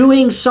you're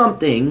doing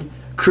something,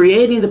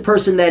 creating the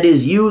person that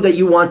is you, that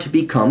you want to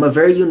become, a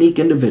very unique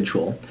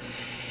individual.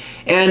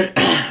 And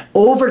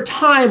over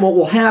time, what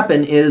will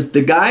happen is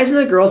the guys and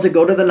the girls that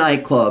go to the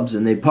nightclubs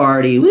and they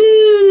party, woo,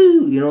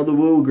 you know, the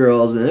woo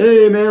girls, and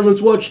hey man,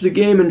 let's watch the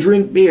game and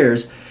drink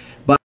beers.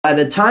 But by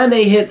the time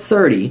they hit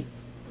 30,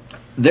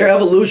 their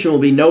evolution will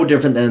be no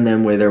different than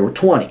them when they were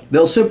 20.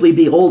 They'll simply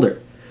be older.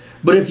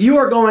 But if you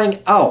are going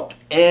out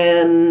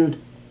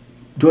and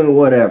doing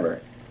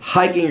whatever,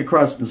 hiking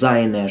across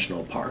Zion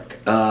National Park,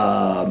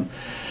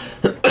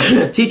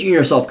 teaching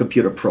yourself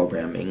computer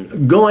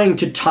programming, going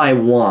to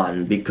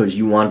Taiwan because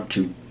you want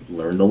to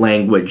learn the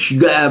language,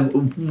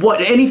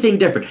 anything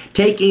different,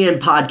 taking in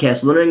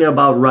podcasts, learning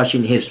about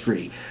Russian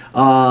history,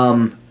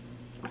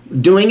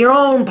 doing your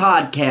own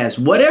podcast,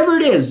 whatever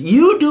it is,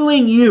 you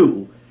doing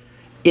you.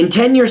 In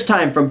 10 years'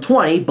 time, from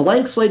 20,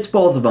 blank slates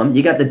both of them,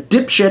 you got the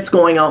dipshits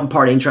going out and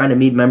partying, trying to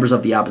meet members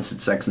of the opposite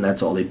sex, and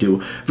that's all they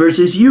do,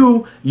 versus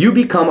you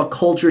become a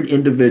cultured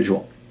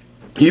individual.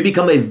 You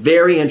become a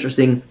very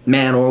interesting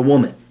man or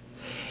woman.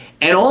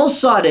 And all of a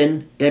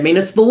sudden, I mean,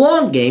 it's the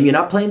long game. You're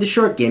not playing the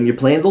short game. You're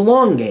playing the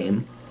long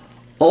game.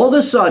 All of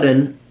a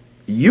sudden,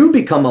 you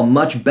become a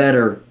much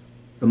better,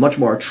 a much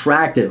more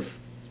attractive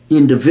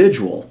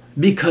individual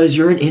because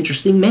you're an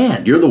interesting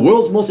man. You're the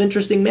world's most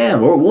interesting man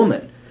or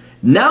woman.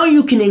 Now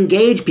you can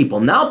engage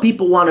people. Now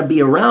people want to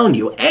be around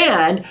you.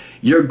 And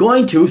you're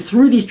going to,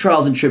 through these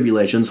trials and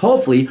tribulations,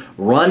 hopefully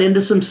run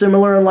into some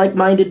similar and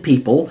like-minded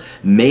people,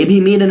 maybe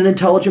meet an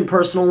intelligent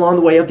person along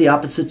the way of the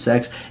opposite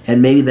sex, and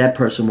maybe that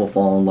person will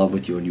fall in love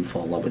with you and you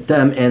fall in love with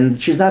them,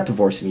 and she's not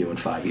divorcing you in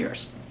 5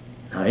 years.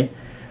 All right?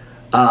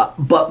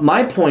 But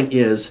my point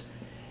is,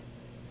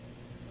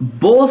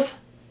 both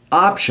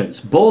options,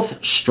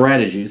 both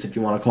strategies, if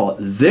you want to call it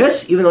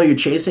this, even though you're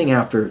chasing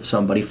after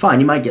somebody, fine,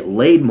 you might get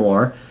laid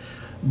more,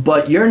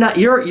 but you're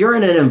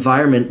in an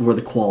environment where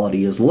the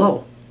quality is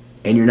low.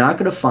 And you're not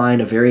going to find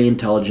a very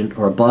intelligent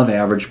or above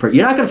average person.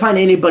 You're not going to find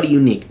anybody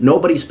unique.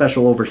 Nobody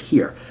special over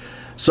here.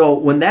 So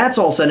when that's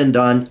all said and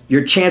done,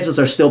 your chances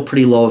are still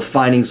pretty low of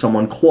finding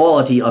someone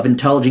quality of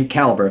intelligent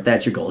caliber, if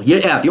that's your goal.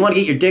 Yeah, if you want to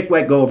get your dick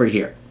wet, go over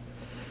here.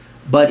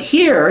 But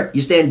here,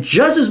 you stand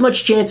just as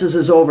much chances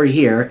as over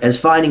here as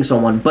finding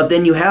someone, but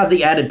then you have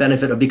the added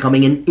benefit of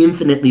becoming an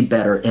infinitely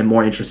better and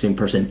more interesting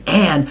person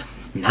and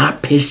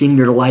not pissing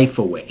your life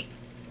away.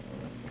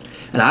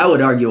 And I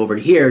would argue over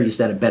here, you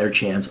stand a better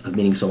chance of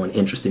meeting someone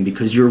interesting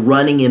because you're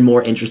running in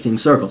more interesting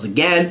circles.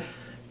 Again,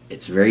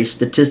 it's very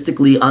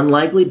statistically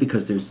unlikely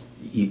because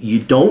you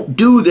don't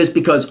do this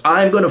because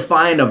I'm going to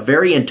find a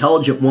very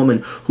intelligent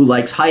woman who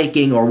likes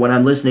hiking or when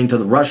I'm listening to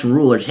the Russian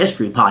Ruler's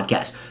History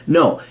podcast.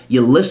 No,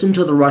 you listen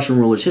to the Russian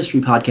Ruler's History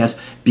podcast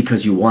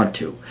because you want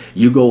to.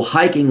 You go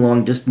hiking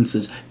long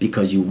distances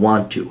because you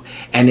want to.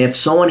 And if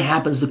someone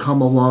happens to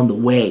come along the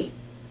way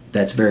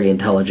that's very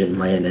intelligent and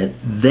land it,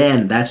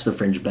 then that's the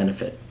fringe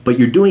benefit. But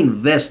you're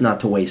doing this not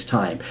to waste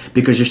time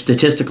because your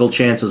statistical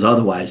chances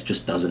otherwise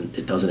just doesn't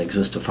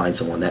exist to find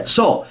someone that.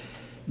 So,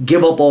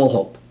 give up all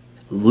hope.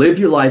 Live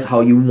your life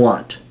how you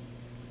want.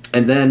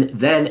 And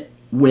then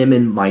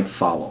women might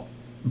follow.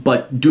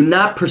 But do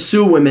not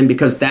pursue women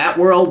because that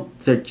world,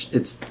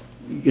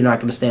 you're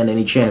not going to stand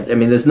any chance. I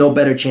mean, there's no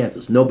better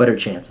chances. No better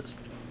chances.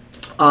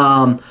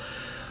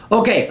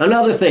 Okay,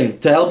 another thing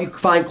to help you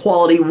find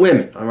quality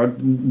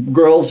women.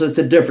 Girls, it's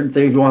a different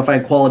thing. If you want to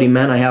find quality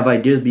men, I have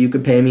ideas, but you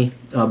could pay me.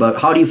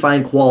 But how do you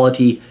find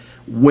quality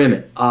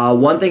women?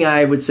 One thing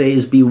I would say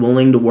is be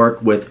willing to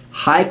work with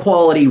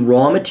high-quality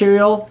raw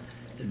material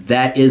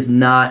that is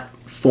not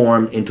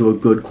formed into a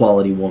good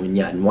quality woman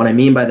yet. And what I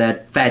mean by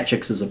that, fat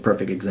chicks is a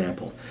perfect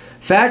example.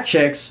 Fat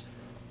chicks,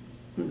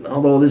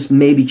 although this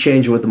may be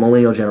changing with the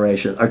millennial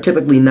generation, are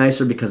typically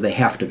nicer because they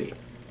have to be.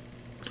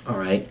 All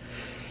right?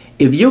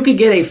 If you could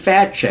get a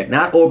fat chick,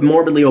 not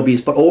morbidly obese,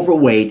 but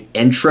overweight,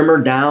 and trim her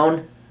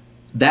down,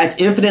 that's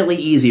infinitely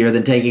easier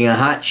than taking a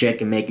hot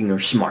chick and making her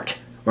smart,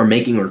 or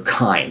making her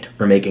kind,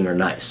 or making her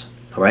nice.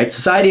 All right?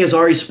 Society has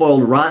already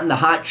spoiled rotten. The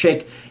hot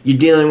chick, you're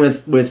dealing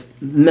with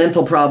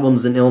mental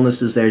problems and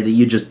illnesses there that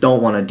you just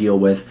don't want to deal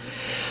with.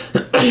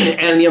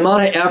 And the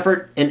amount of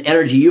effort and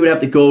energy you would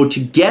have to go to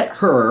get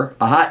her,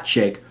 a hot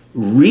chick,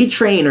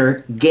 retrain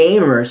her,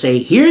 game her,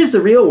 say, here's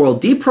the real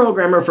world,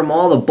 deprogram her from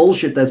all the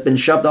bullshit that's been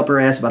shoved up her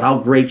ass about how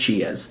great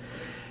she is.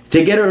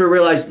 To get her to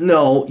realize,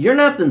 no, you're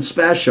nothing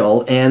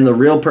special, and the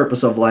real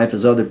purpose of life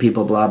is other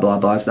people, blah, blah,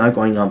 blah. It's not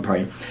going on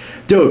partying.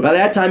 Dude, by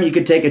that time, you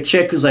could take a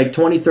chick who's like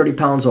 20, 30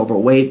 pounds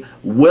overweight,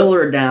 will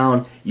her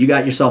down, you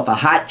got yourself a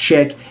hot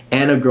chick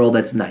and a girl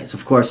that's nice.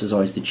 Of course, there's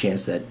always the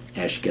chance that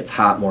as she gets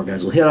hot, more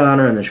guys will hit on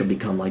her, and then she'll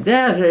become like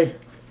that. Hey,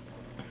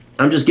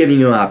 I'm just giving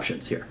you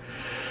options here.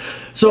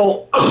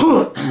 So,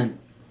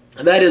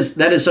 that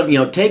is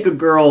something, take a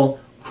girl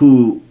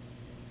who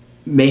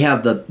may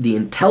have the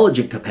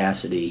intelligent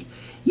capacity.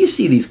 You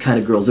see these kind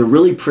of girls, they're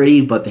really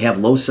pretty, but they have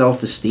low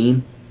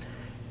self-esteem,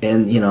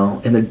 and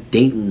and they're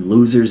dating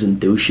losers and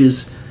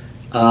douches,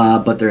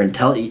 but they're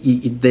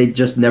they've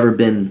just never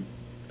been,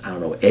 I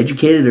don't know,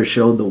 educated or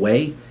showed the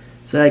way.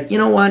 It's like, you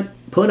know what?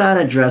 Put on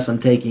a dress. I'm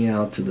taking you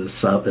out to the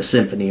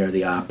symphony or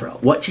the opera.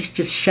 What?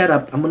 Just shut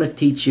up. I'm going to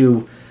teach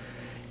you.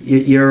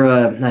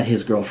 You're not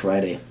His Girl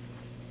Friday.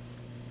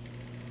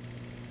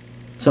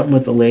 Something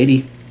with the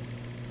lady.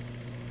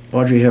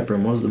 Audrey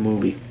Hepburn. What was the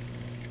movie?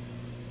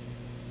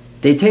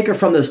 They take her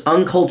from this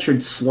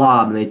uncultured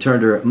slob and they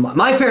turned her.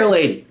 My Fair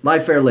Lady. My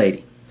Fair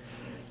Lady.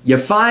 You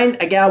find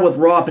a gal with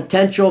raw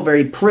potential,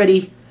 very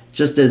pretty,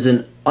 just as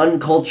an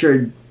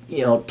uncultured,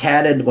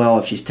 tatted. Well,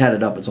 if she's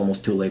tatted up, it's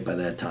almost too late by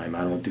that time.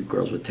 I don't do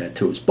girls with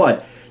tattoos.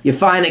 But you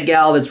find a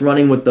gal that's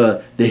running with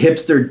the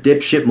hipster,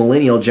 dipshit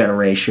millennial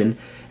generation,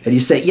 and you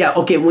say, yeah,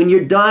 okay, when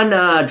you're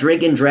done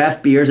drinking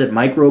draft beers at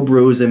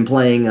microbrews and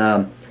playing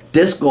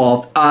disc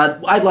golf,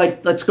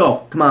 let's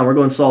go. Come on, we're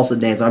going salsa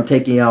dance. I'm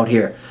taking you out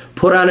here.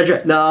 Put on a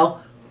dress.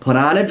 No, put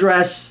on a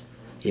dress.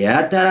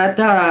 Yeah,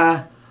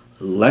 da-da-da.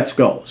 Let's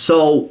go.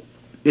 So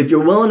if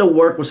you're willing to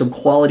work with some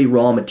quality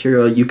raw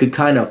material, you could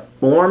kind of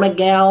form a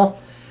gal,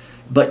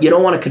 but you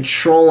don't want to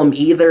control them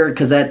either,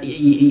 because that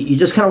you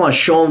just kind of want to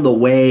show them the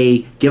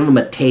way, give them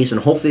a taste,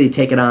 and hopefully they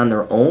take it on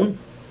their own.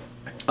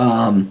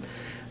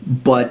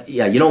 But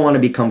yeah, you don't want to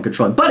become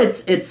controlling. But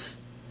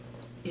it's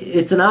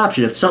an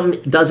option. If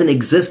something doesn't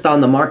exist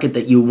on the market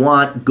that you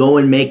want, go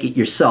and make it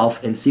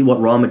yourself and see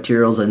what raw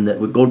materials and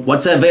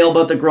what's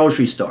available at the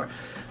grocery store.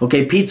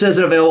 Okay, pizza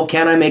isn't available.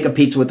 Can I make a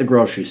pizza with the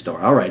grocery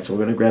store? All right, so we're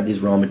going to grab these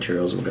raw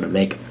materials and we're going to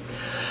make them.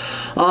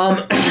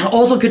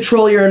 Also,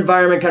 control your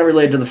environment, kind of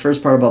related to the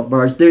first part about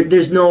bars.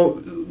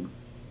 Don't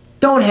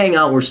hang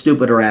out where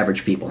stupid or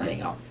average people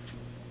hang out.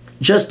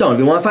 Just don't. If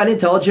you want to find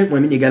intelligent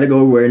women, you got to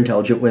go where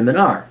intelligent women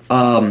are.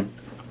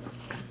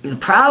 The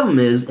problem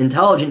is,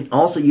 intelligent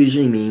also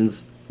usually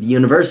means the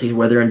universities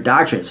where they're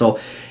indoctrinated. So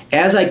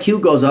as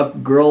IQ goes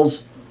up,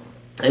 girls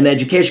and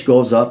education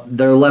goes up,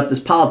 their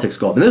leftist politics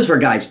go up. And this is for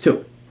guys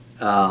too.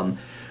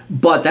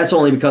 But that's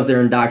only because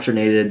they're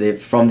indoctrinated.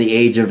 From the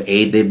age of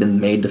 8, they've been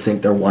made to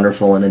think they're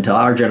wonderful. And until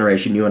our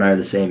generation, you and I are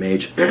the same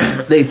age,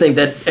 they think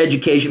that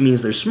education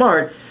means they're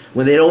smart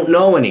when they don't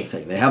know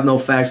anything. They have no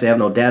facts, they have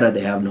no data,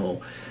 they have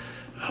no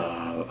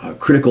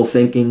critical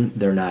thinking.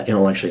 They're not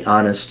intellectually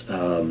honest.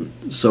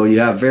 So you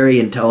have very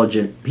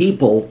intelligent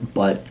people,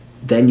 but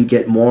then you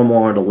get more and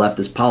more into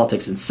leftist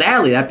politics, and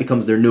sadly that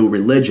becomes their new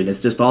religion. It's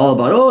just all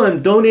about, oh,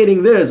 I'm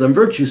donating this, I'm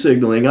virtue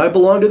signaling, I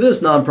belong to this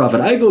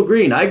nonprofit, I go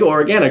green, I go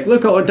organic,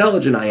 look how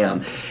intelligent I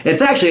am.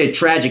 It's actually a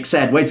tragic,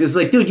 sad way. It's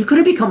like, dude, you could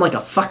have become like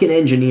a fucking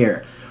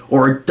engineer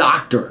or a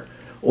doctor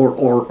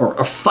or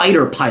a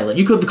fighter pilot.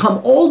 You could have become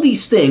all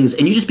these things,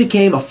 and you just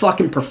became a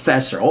fucking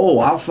professor.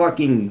 Oh, how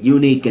fucking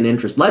unique and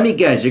interesting. Let me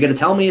guess, you're going to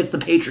tell me it's the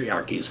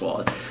patriarchy's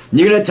fault.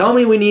 You're going to tell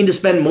me we need to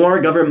spend more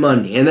government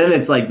money. And then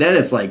it's like,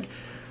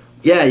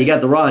 yeah, you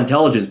got the raw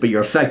intelligence, but you're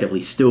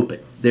effectively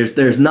stupid.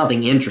 There's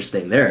nothing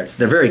interesting there.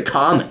 They're very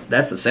common.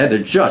 That's the sad.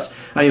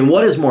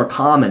 What is more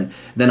common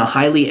than a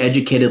highly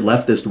educated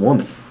leftist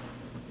woman?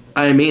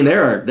 I mean,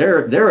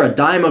 they're a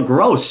dime a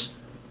gross.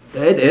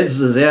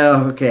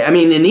 Yeah, okay. I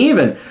mean, and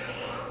even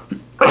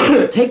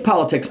take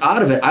politics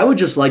out of it, I would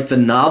just like the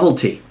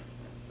novelty,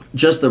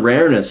 just the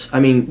rareness. I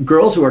mean,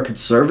 girls who are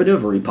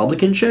conservative or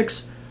Republican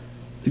chicks,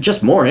 they're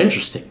just more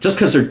interesting, just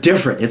because they're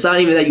different. It's not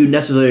even that you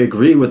necessarily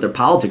agree with their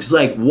politics. It's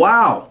like,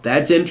 wow,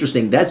 that's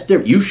interesting. That's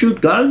different. You shoot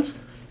guns?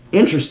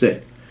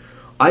 Interesting.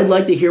 I'd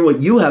like to hear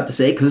what you have to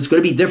say, because it's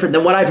going to be different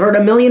than what I've heard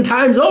a million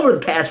times over the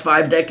past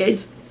 5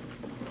 decades.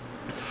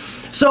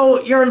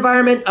 So your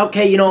environment,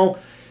 okay,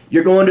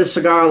 you're going to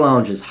cigar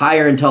lounges,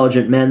 higher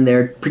intelligent men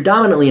there,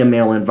 predominantly a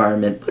male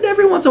environment, but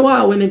every once in a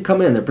while women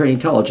come in, they're pretty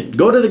intelligent.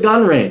 Go to the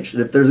gun range.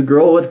 If there's a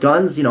girl with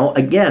guns,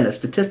 again, a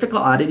statistical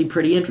oddity,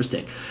 pretty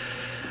interesting.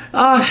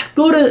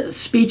 Go to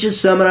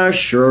speeches, seminars,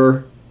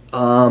 sure.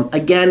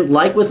 Again,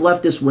 like with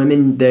leftist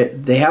women,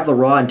 they have the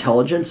raw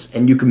intelligence,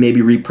 and you can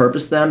maybe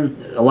repurpose them.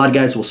 A lot of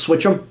guys will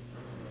switch them.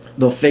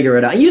 They'll figure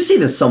it out. You see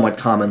this somewhat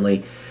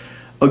commonly.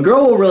 A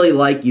girl will really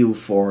like you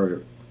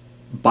for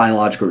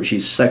biological,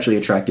 she's sexually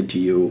attracted to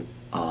you,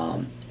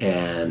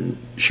 and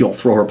she'll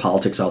throw her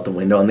politics out the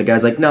window, and the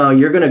guy's like, no,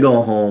 you're gonna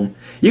go home.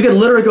 You can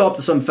literally go up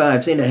to some fan,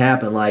 I've seen it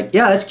happen, like,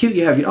 yeah, that's cute,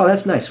 oh,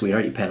 that's nice,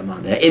 sweetheart, you pat him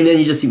on that, and then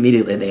you just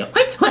immediately, they go,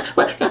 what?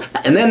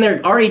 And then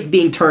they're already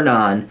being turned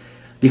on,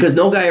 because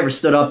no guy ever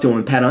stood up to him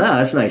and pat him, oh,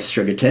 that's nice,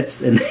 sugar tits,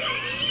 and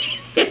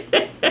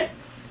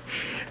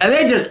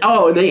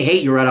and they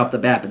hate you right off the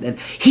bat. But then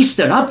he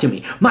stood up to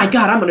me. My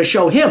God, I'm going to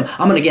show him.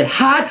 I'm going to get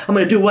hot. I'm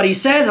going to do what he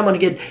says. I'm going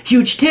to get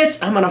huge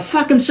tits. I'm going to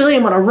fuck him silly.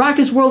 I'm going to rock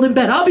his world in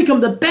bed. I'll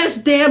become the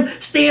best damn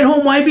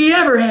stay-at-home wife he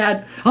ever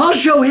had. I'll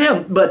show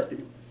him. But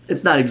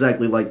it's not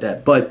exactly like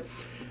that. But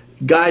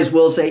guys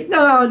will say,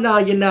 no,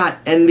 you're not.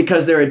 And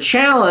because they're a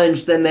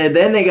challenge, then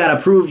they got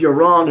to prove you're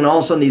wrong. And all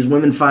of a sudden these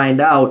women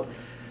find out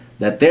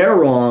that they're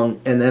wrong,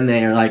 and then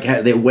they're like,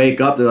 they wake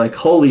up, they're like,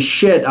 holy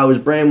shit, I was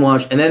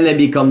brainwashed, and then they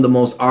become the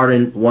most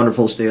ardent,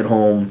 wonderful,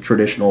 stay-at-home,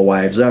 traditional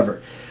wives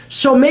ever.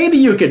 So maybe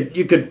you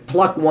could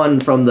pluck one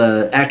from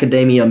the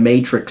academia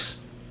matrix,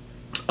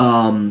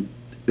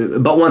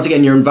 but once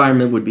again, your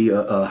environment would be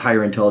a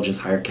higher intelligence,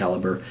 higher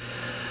caliber.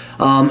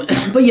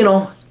 But you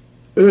know,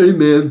 hey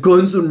man,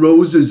 Guns N'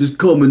 Roses is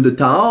coming to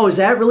town. Oh, is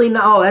that really?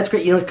 No, oh, that's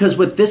great. You know, because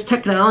with this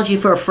technology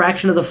for a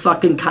fraction of the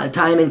fucking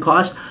time and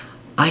cost,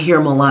 I hear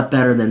them a lot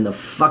better than the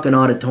fucking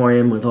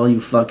auditorium with all you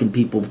fucking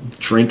people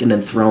drinking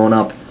and throwing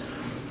up,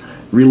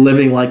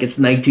 reliving like it's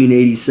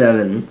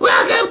 1987.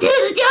 Welcome to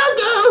the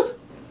jungle!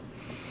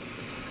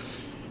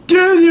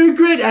 Dude, you're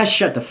great. Ah,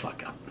 shut the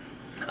fuck up.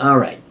 All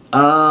right.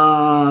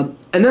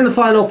 And then the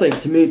final thing,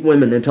 to meet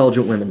women,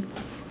 intelligent women.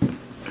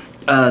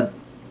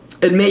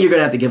 Admit you're going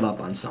to have to give up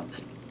on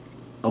something.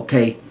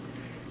 Okay?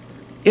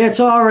 It's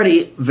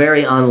already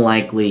very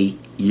unlikely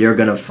you're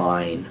going to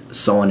find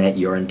someone at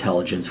your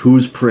intelligence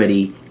who's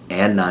pretty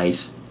and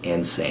nice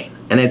and sane.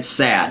 And it's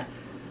sad.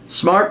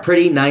 Smart,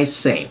 pretty, nice,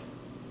 sane.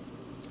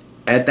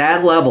 At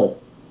that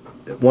level,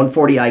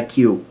 140 IQ,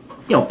 you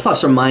know,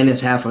 plus or minus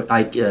half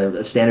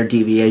a standard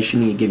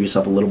deviation, you give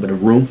yourself a little bit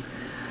of room.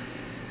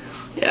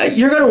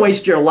 You're going to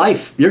waste your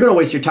life. You're going to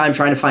waste your time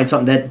trying to find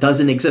something that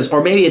doesn't exist.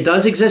 Or maybe it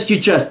does exist,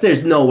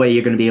 there's no way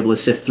you're going to be able to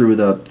sift through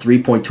the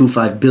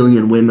 3.25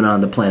 billion women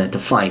on the planet to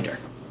find her.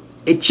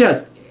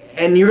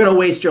 And you're going to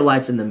waste your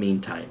life in the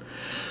meantime.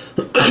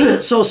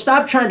 So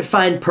stop trying to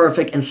find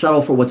perfect and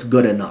settle for what's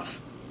good enough.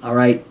 All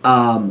right?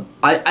 And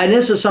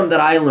this is something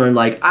that I learned.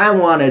 Like, I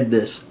wanted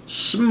this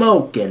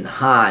smoking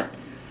hot,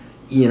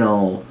 you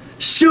know,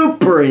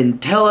 super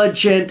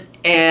intelligent,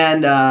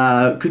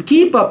 and could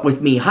keep up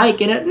with me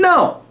hiking it.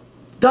 No,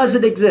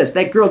 doesn't exist.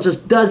 That girl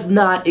just does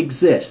not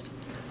exist.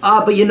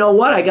 But you know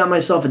what? I got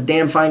myself a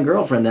damn fine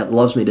girlfriend that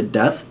loves me to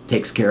death,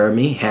 takes care of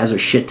me, has her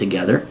shit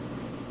together,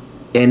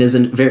 and is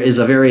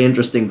a very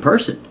interesting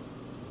person.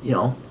 You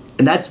know,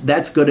 and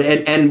that's good.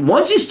 And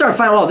once you start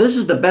finding, oh, this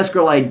is the best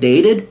girl I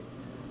dated,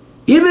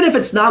 even if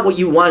it's not what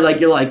you want, like,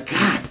 you're like,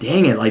 God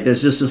dang it, like,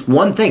 there's just this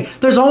one thing.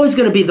 There's always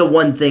going to be the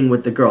one thing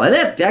with the girl. And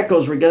that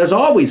goes, there's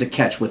always a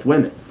catch with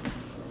women.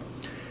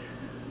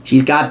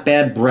 She's got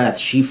bad breath.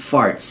 She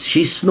farts.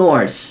 She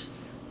snores.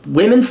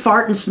 Women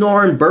fart and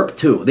snore and burp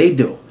too. They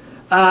do.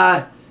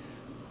 I'm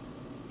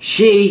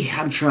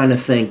trying to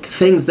think.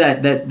 Things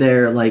that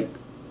they're like,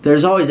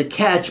 there's always a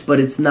catch, but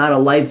it's not a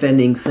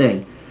life-ending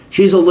thing.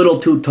 She's a little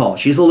too tall.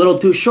 She's a little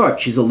too short.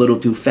 She's a little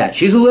too fat.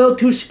 She's a little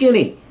too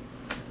skinny.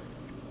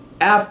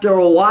 After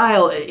a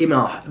while, you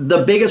know,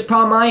 the biggest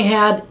problem I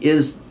had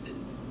is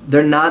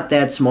they're not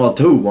that small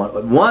too.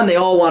 One, they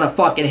all want to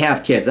fucking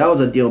have kids. That was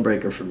a deal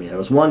breaker for me. There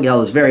was one gal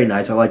that was very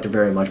nice. I liked her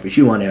very much, but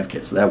she wanted to have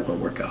kids, so that wouldn't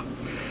work out.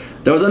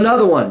 There was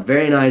another one,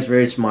 very nice,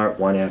 very smart,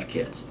 wanted to have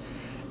kids.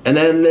 And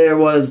then there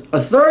was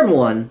a third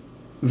one,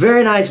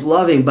 very nice,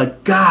 loving,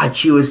 but God,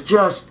 she was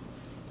just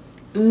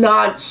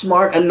not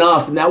smart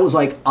enough. And that was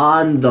like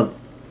on the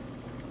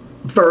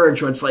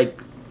verge where it's like,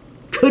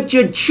 could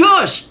you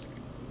just...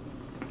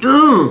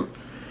 And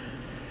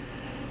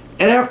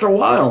after a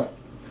while,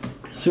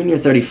 soon you're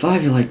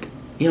 35, you're like,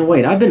 you know,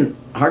 wait, I've been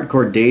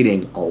hardcore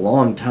dating a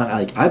long time.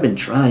 Like, I've been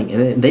trying.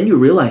 And then you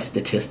realize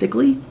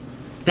statistically,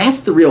 that's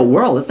the real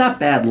world. It's not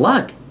bad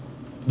luck.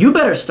 You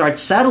better start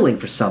settling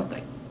for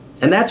something.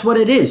 And that's what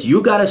it is.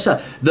 You got to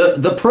settle.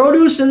 The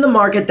produce in the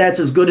market, that's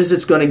as good as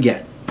it's going to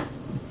get.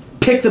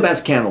 Pick the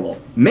best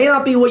cantaloupe. May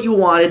not be what you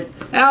wanted.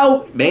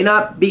 May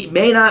not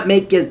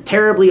make you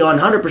terribly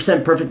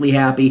 100% perfectly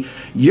happy.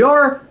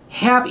 Your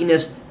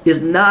happiness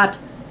is not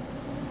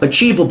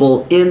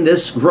achievable in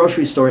this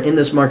grocery store, in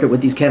this market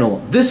with these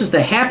cantaloupe. This is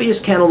the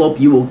happiest cantaloupe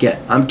you will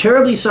get. I'm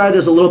terribly sorry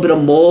there's a little bit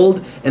of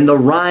mold and the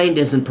rind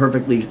isn't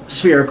perfectly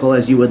spherical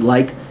as you would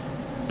like,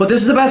 but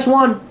this is the best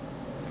one.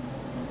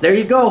 There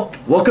you go.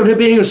 Welcome to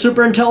being a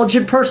super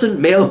intelligent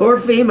person, male or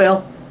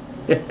female.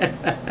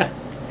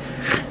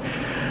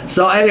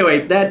 So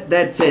anyway,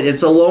 that's it.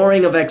 It's a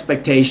lowering of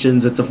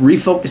expectations. It's a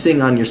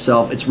refocusing on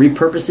yourself. It's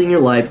repurposing your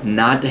life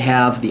not to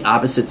have the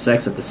opposite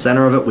sex at the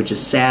center of it, which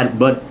is sad,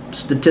 but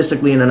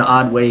statistically in an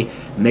odd way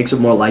makes it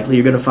more likely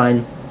you're going to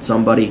find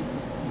somebody.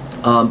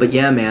 But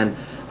yeah, man.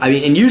 I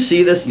mean, and you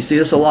see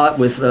this a lot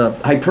with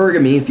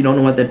hypergamy. If you don't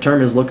know what that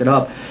term is, look it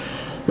up.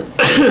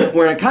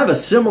 Where in kind of a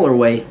similar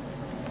way,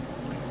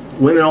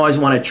 women always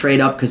want to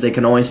trade up because they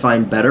can always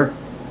find better.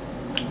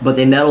 But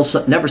they never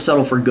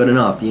settle for good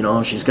enough. You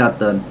know, she's got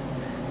the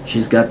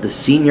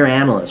senior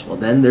analyst. Well,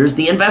 then there's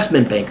the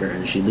investment banker,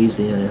 and she leaves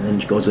and then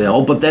she goes,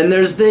 oh, but then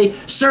there's the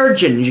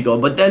surgeon. And she goes,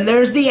 but then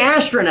there's the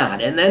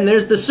astronaut, and then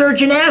there's the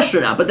surgeon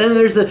astronaut, but then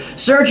there's the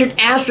surgeon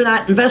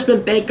astronaut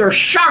investment banker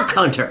shark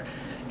hunter.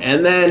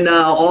 And then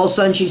all of a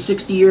sudden she's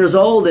 60 years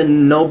old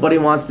and nobody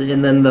wants to.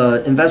 And then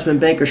the investment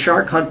banker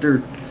shark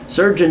hunter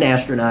surgeon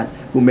astronaut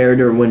who married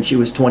her when she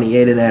was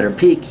 28 and at her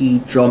peak, he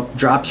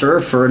drops her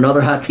for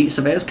another hot piece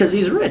of ass because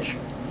he's rich.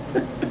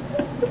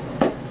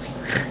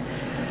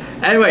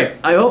 Anyway,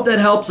 I hope that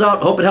helps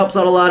out. Hope it helps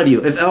out a lot of you.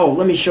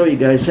 Let me show you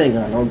guys. Hang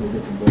on, I'll go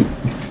get the book.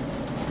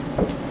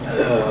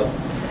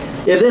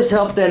 If this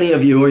helped any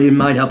of you, or you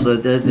might help,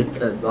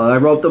 I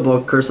wrote the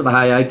book, Curse of the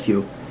High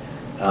IQ.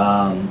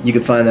 You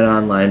can find that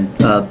online,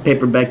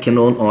 paperback,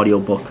 Kindle, and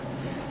audiobook.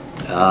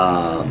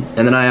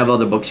 And then I have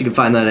other books. You can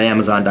find that at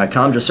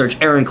Amazon.com. Just search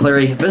Aaron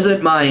Cleary.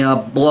 Visit my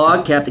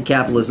blog,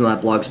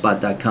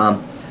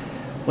 CaptainCapitalism.blogspot.com.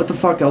 What the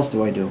fuck else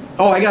do I do?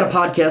 Oh, I got a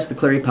podcast, the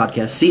Cleary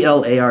Podcast,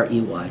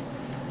 Clarey.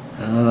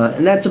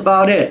 And that's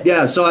about it.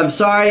 Yeah, so I'm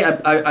sorry,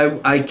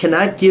 I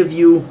cannot give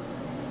you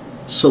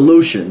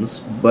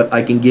solutions, but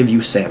I can give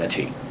you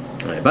sanity.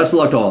 All right, best of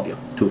luck to all of you.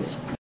 Toodles.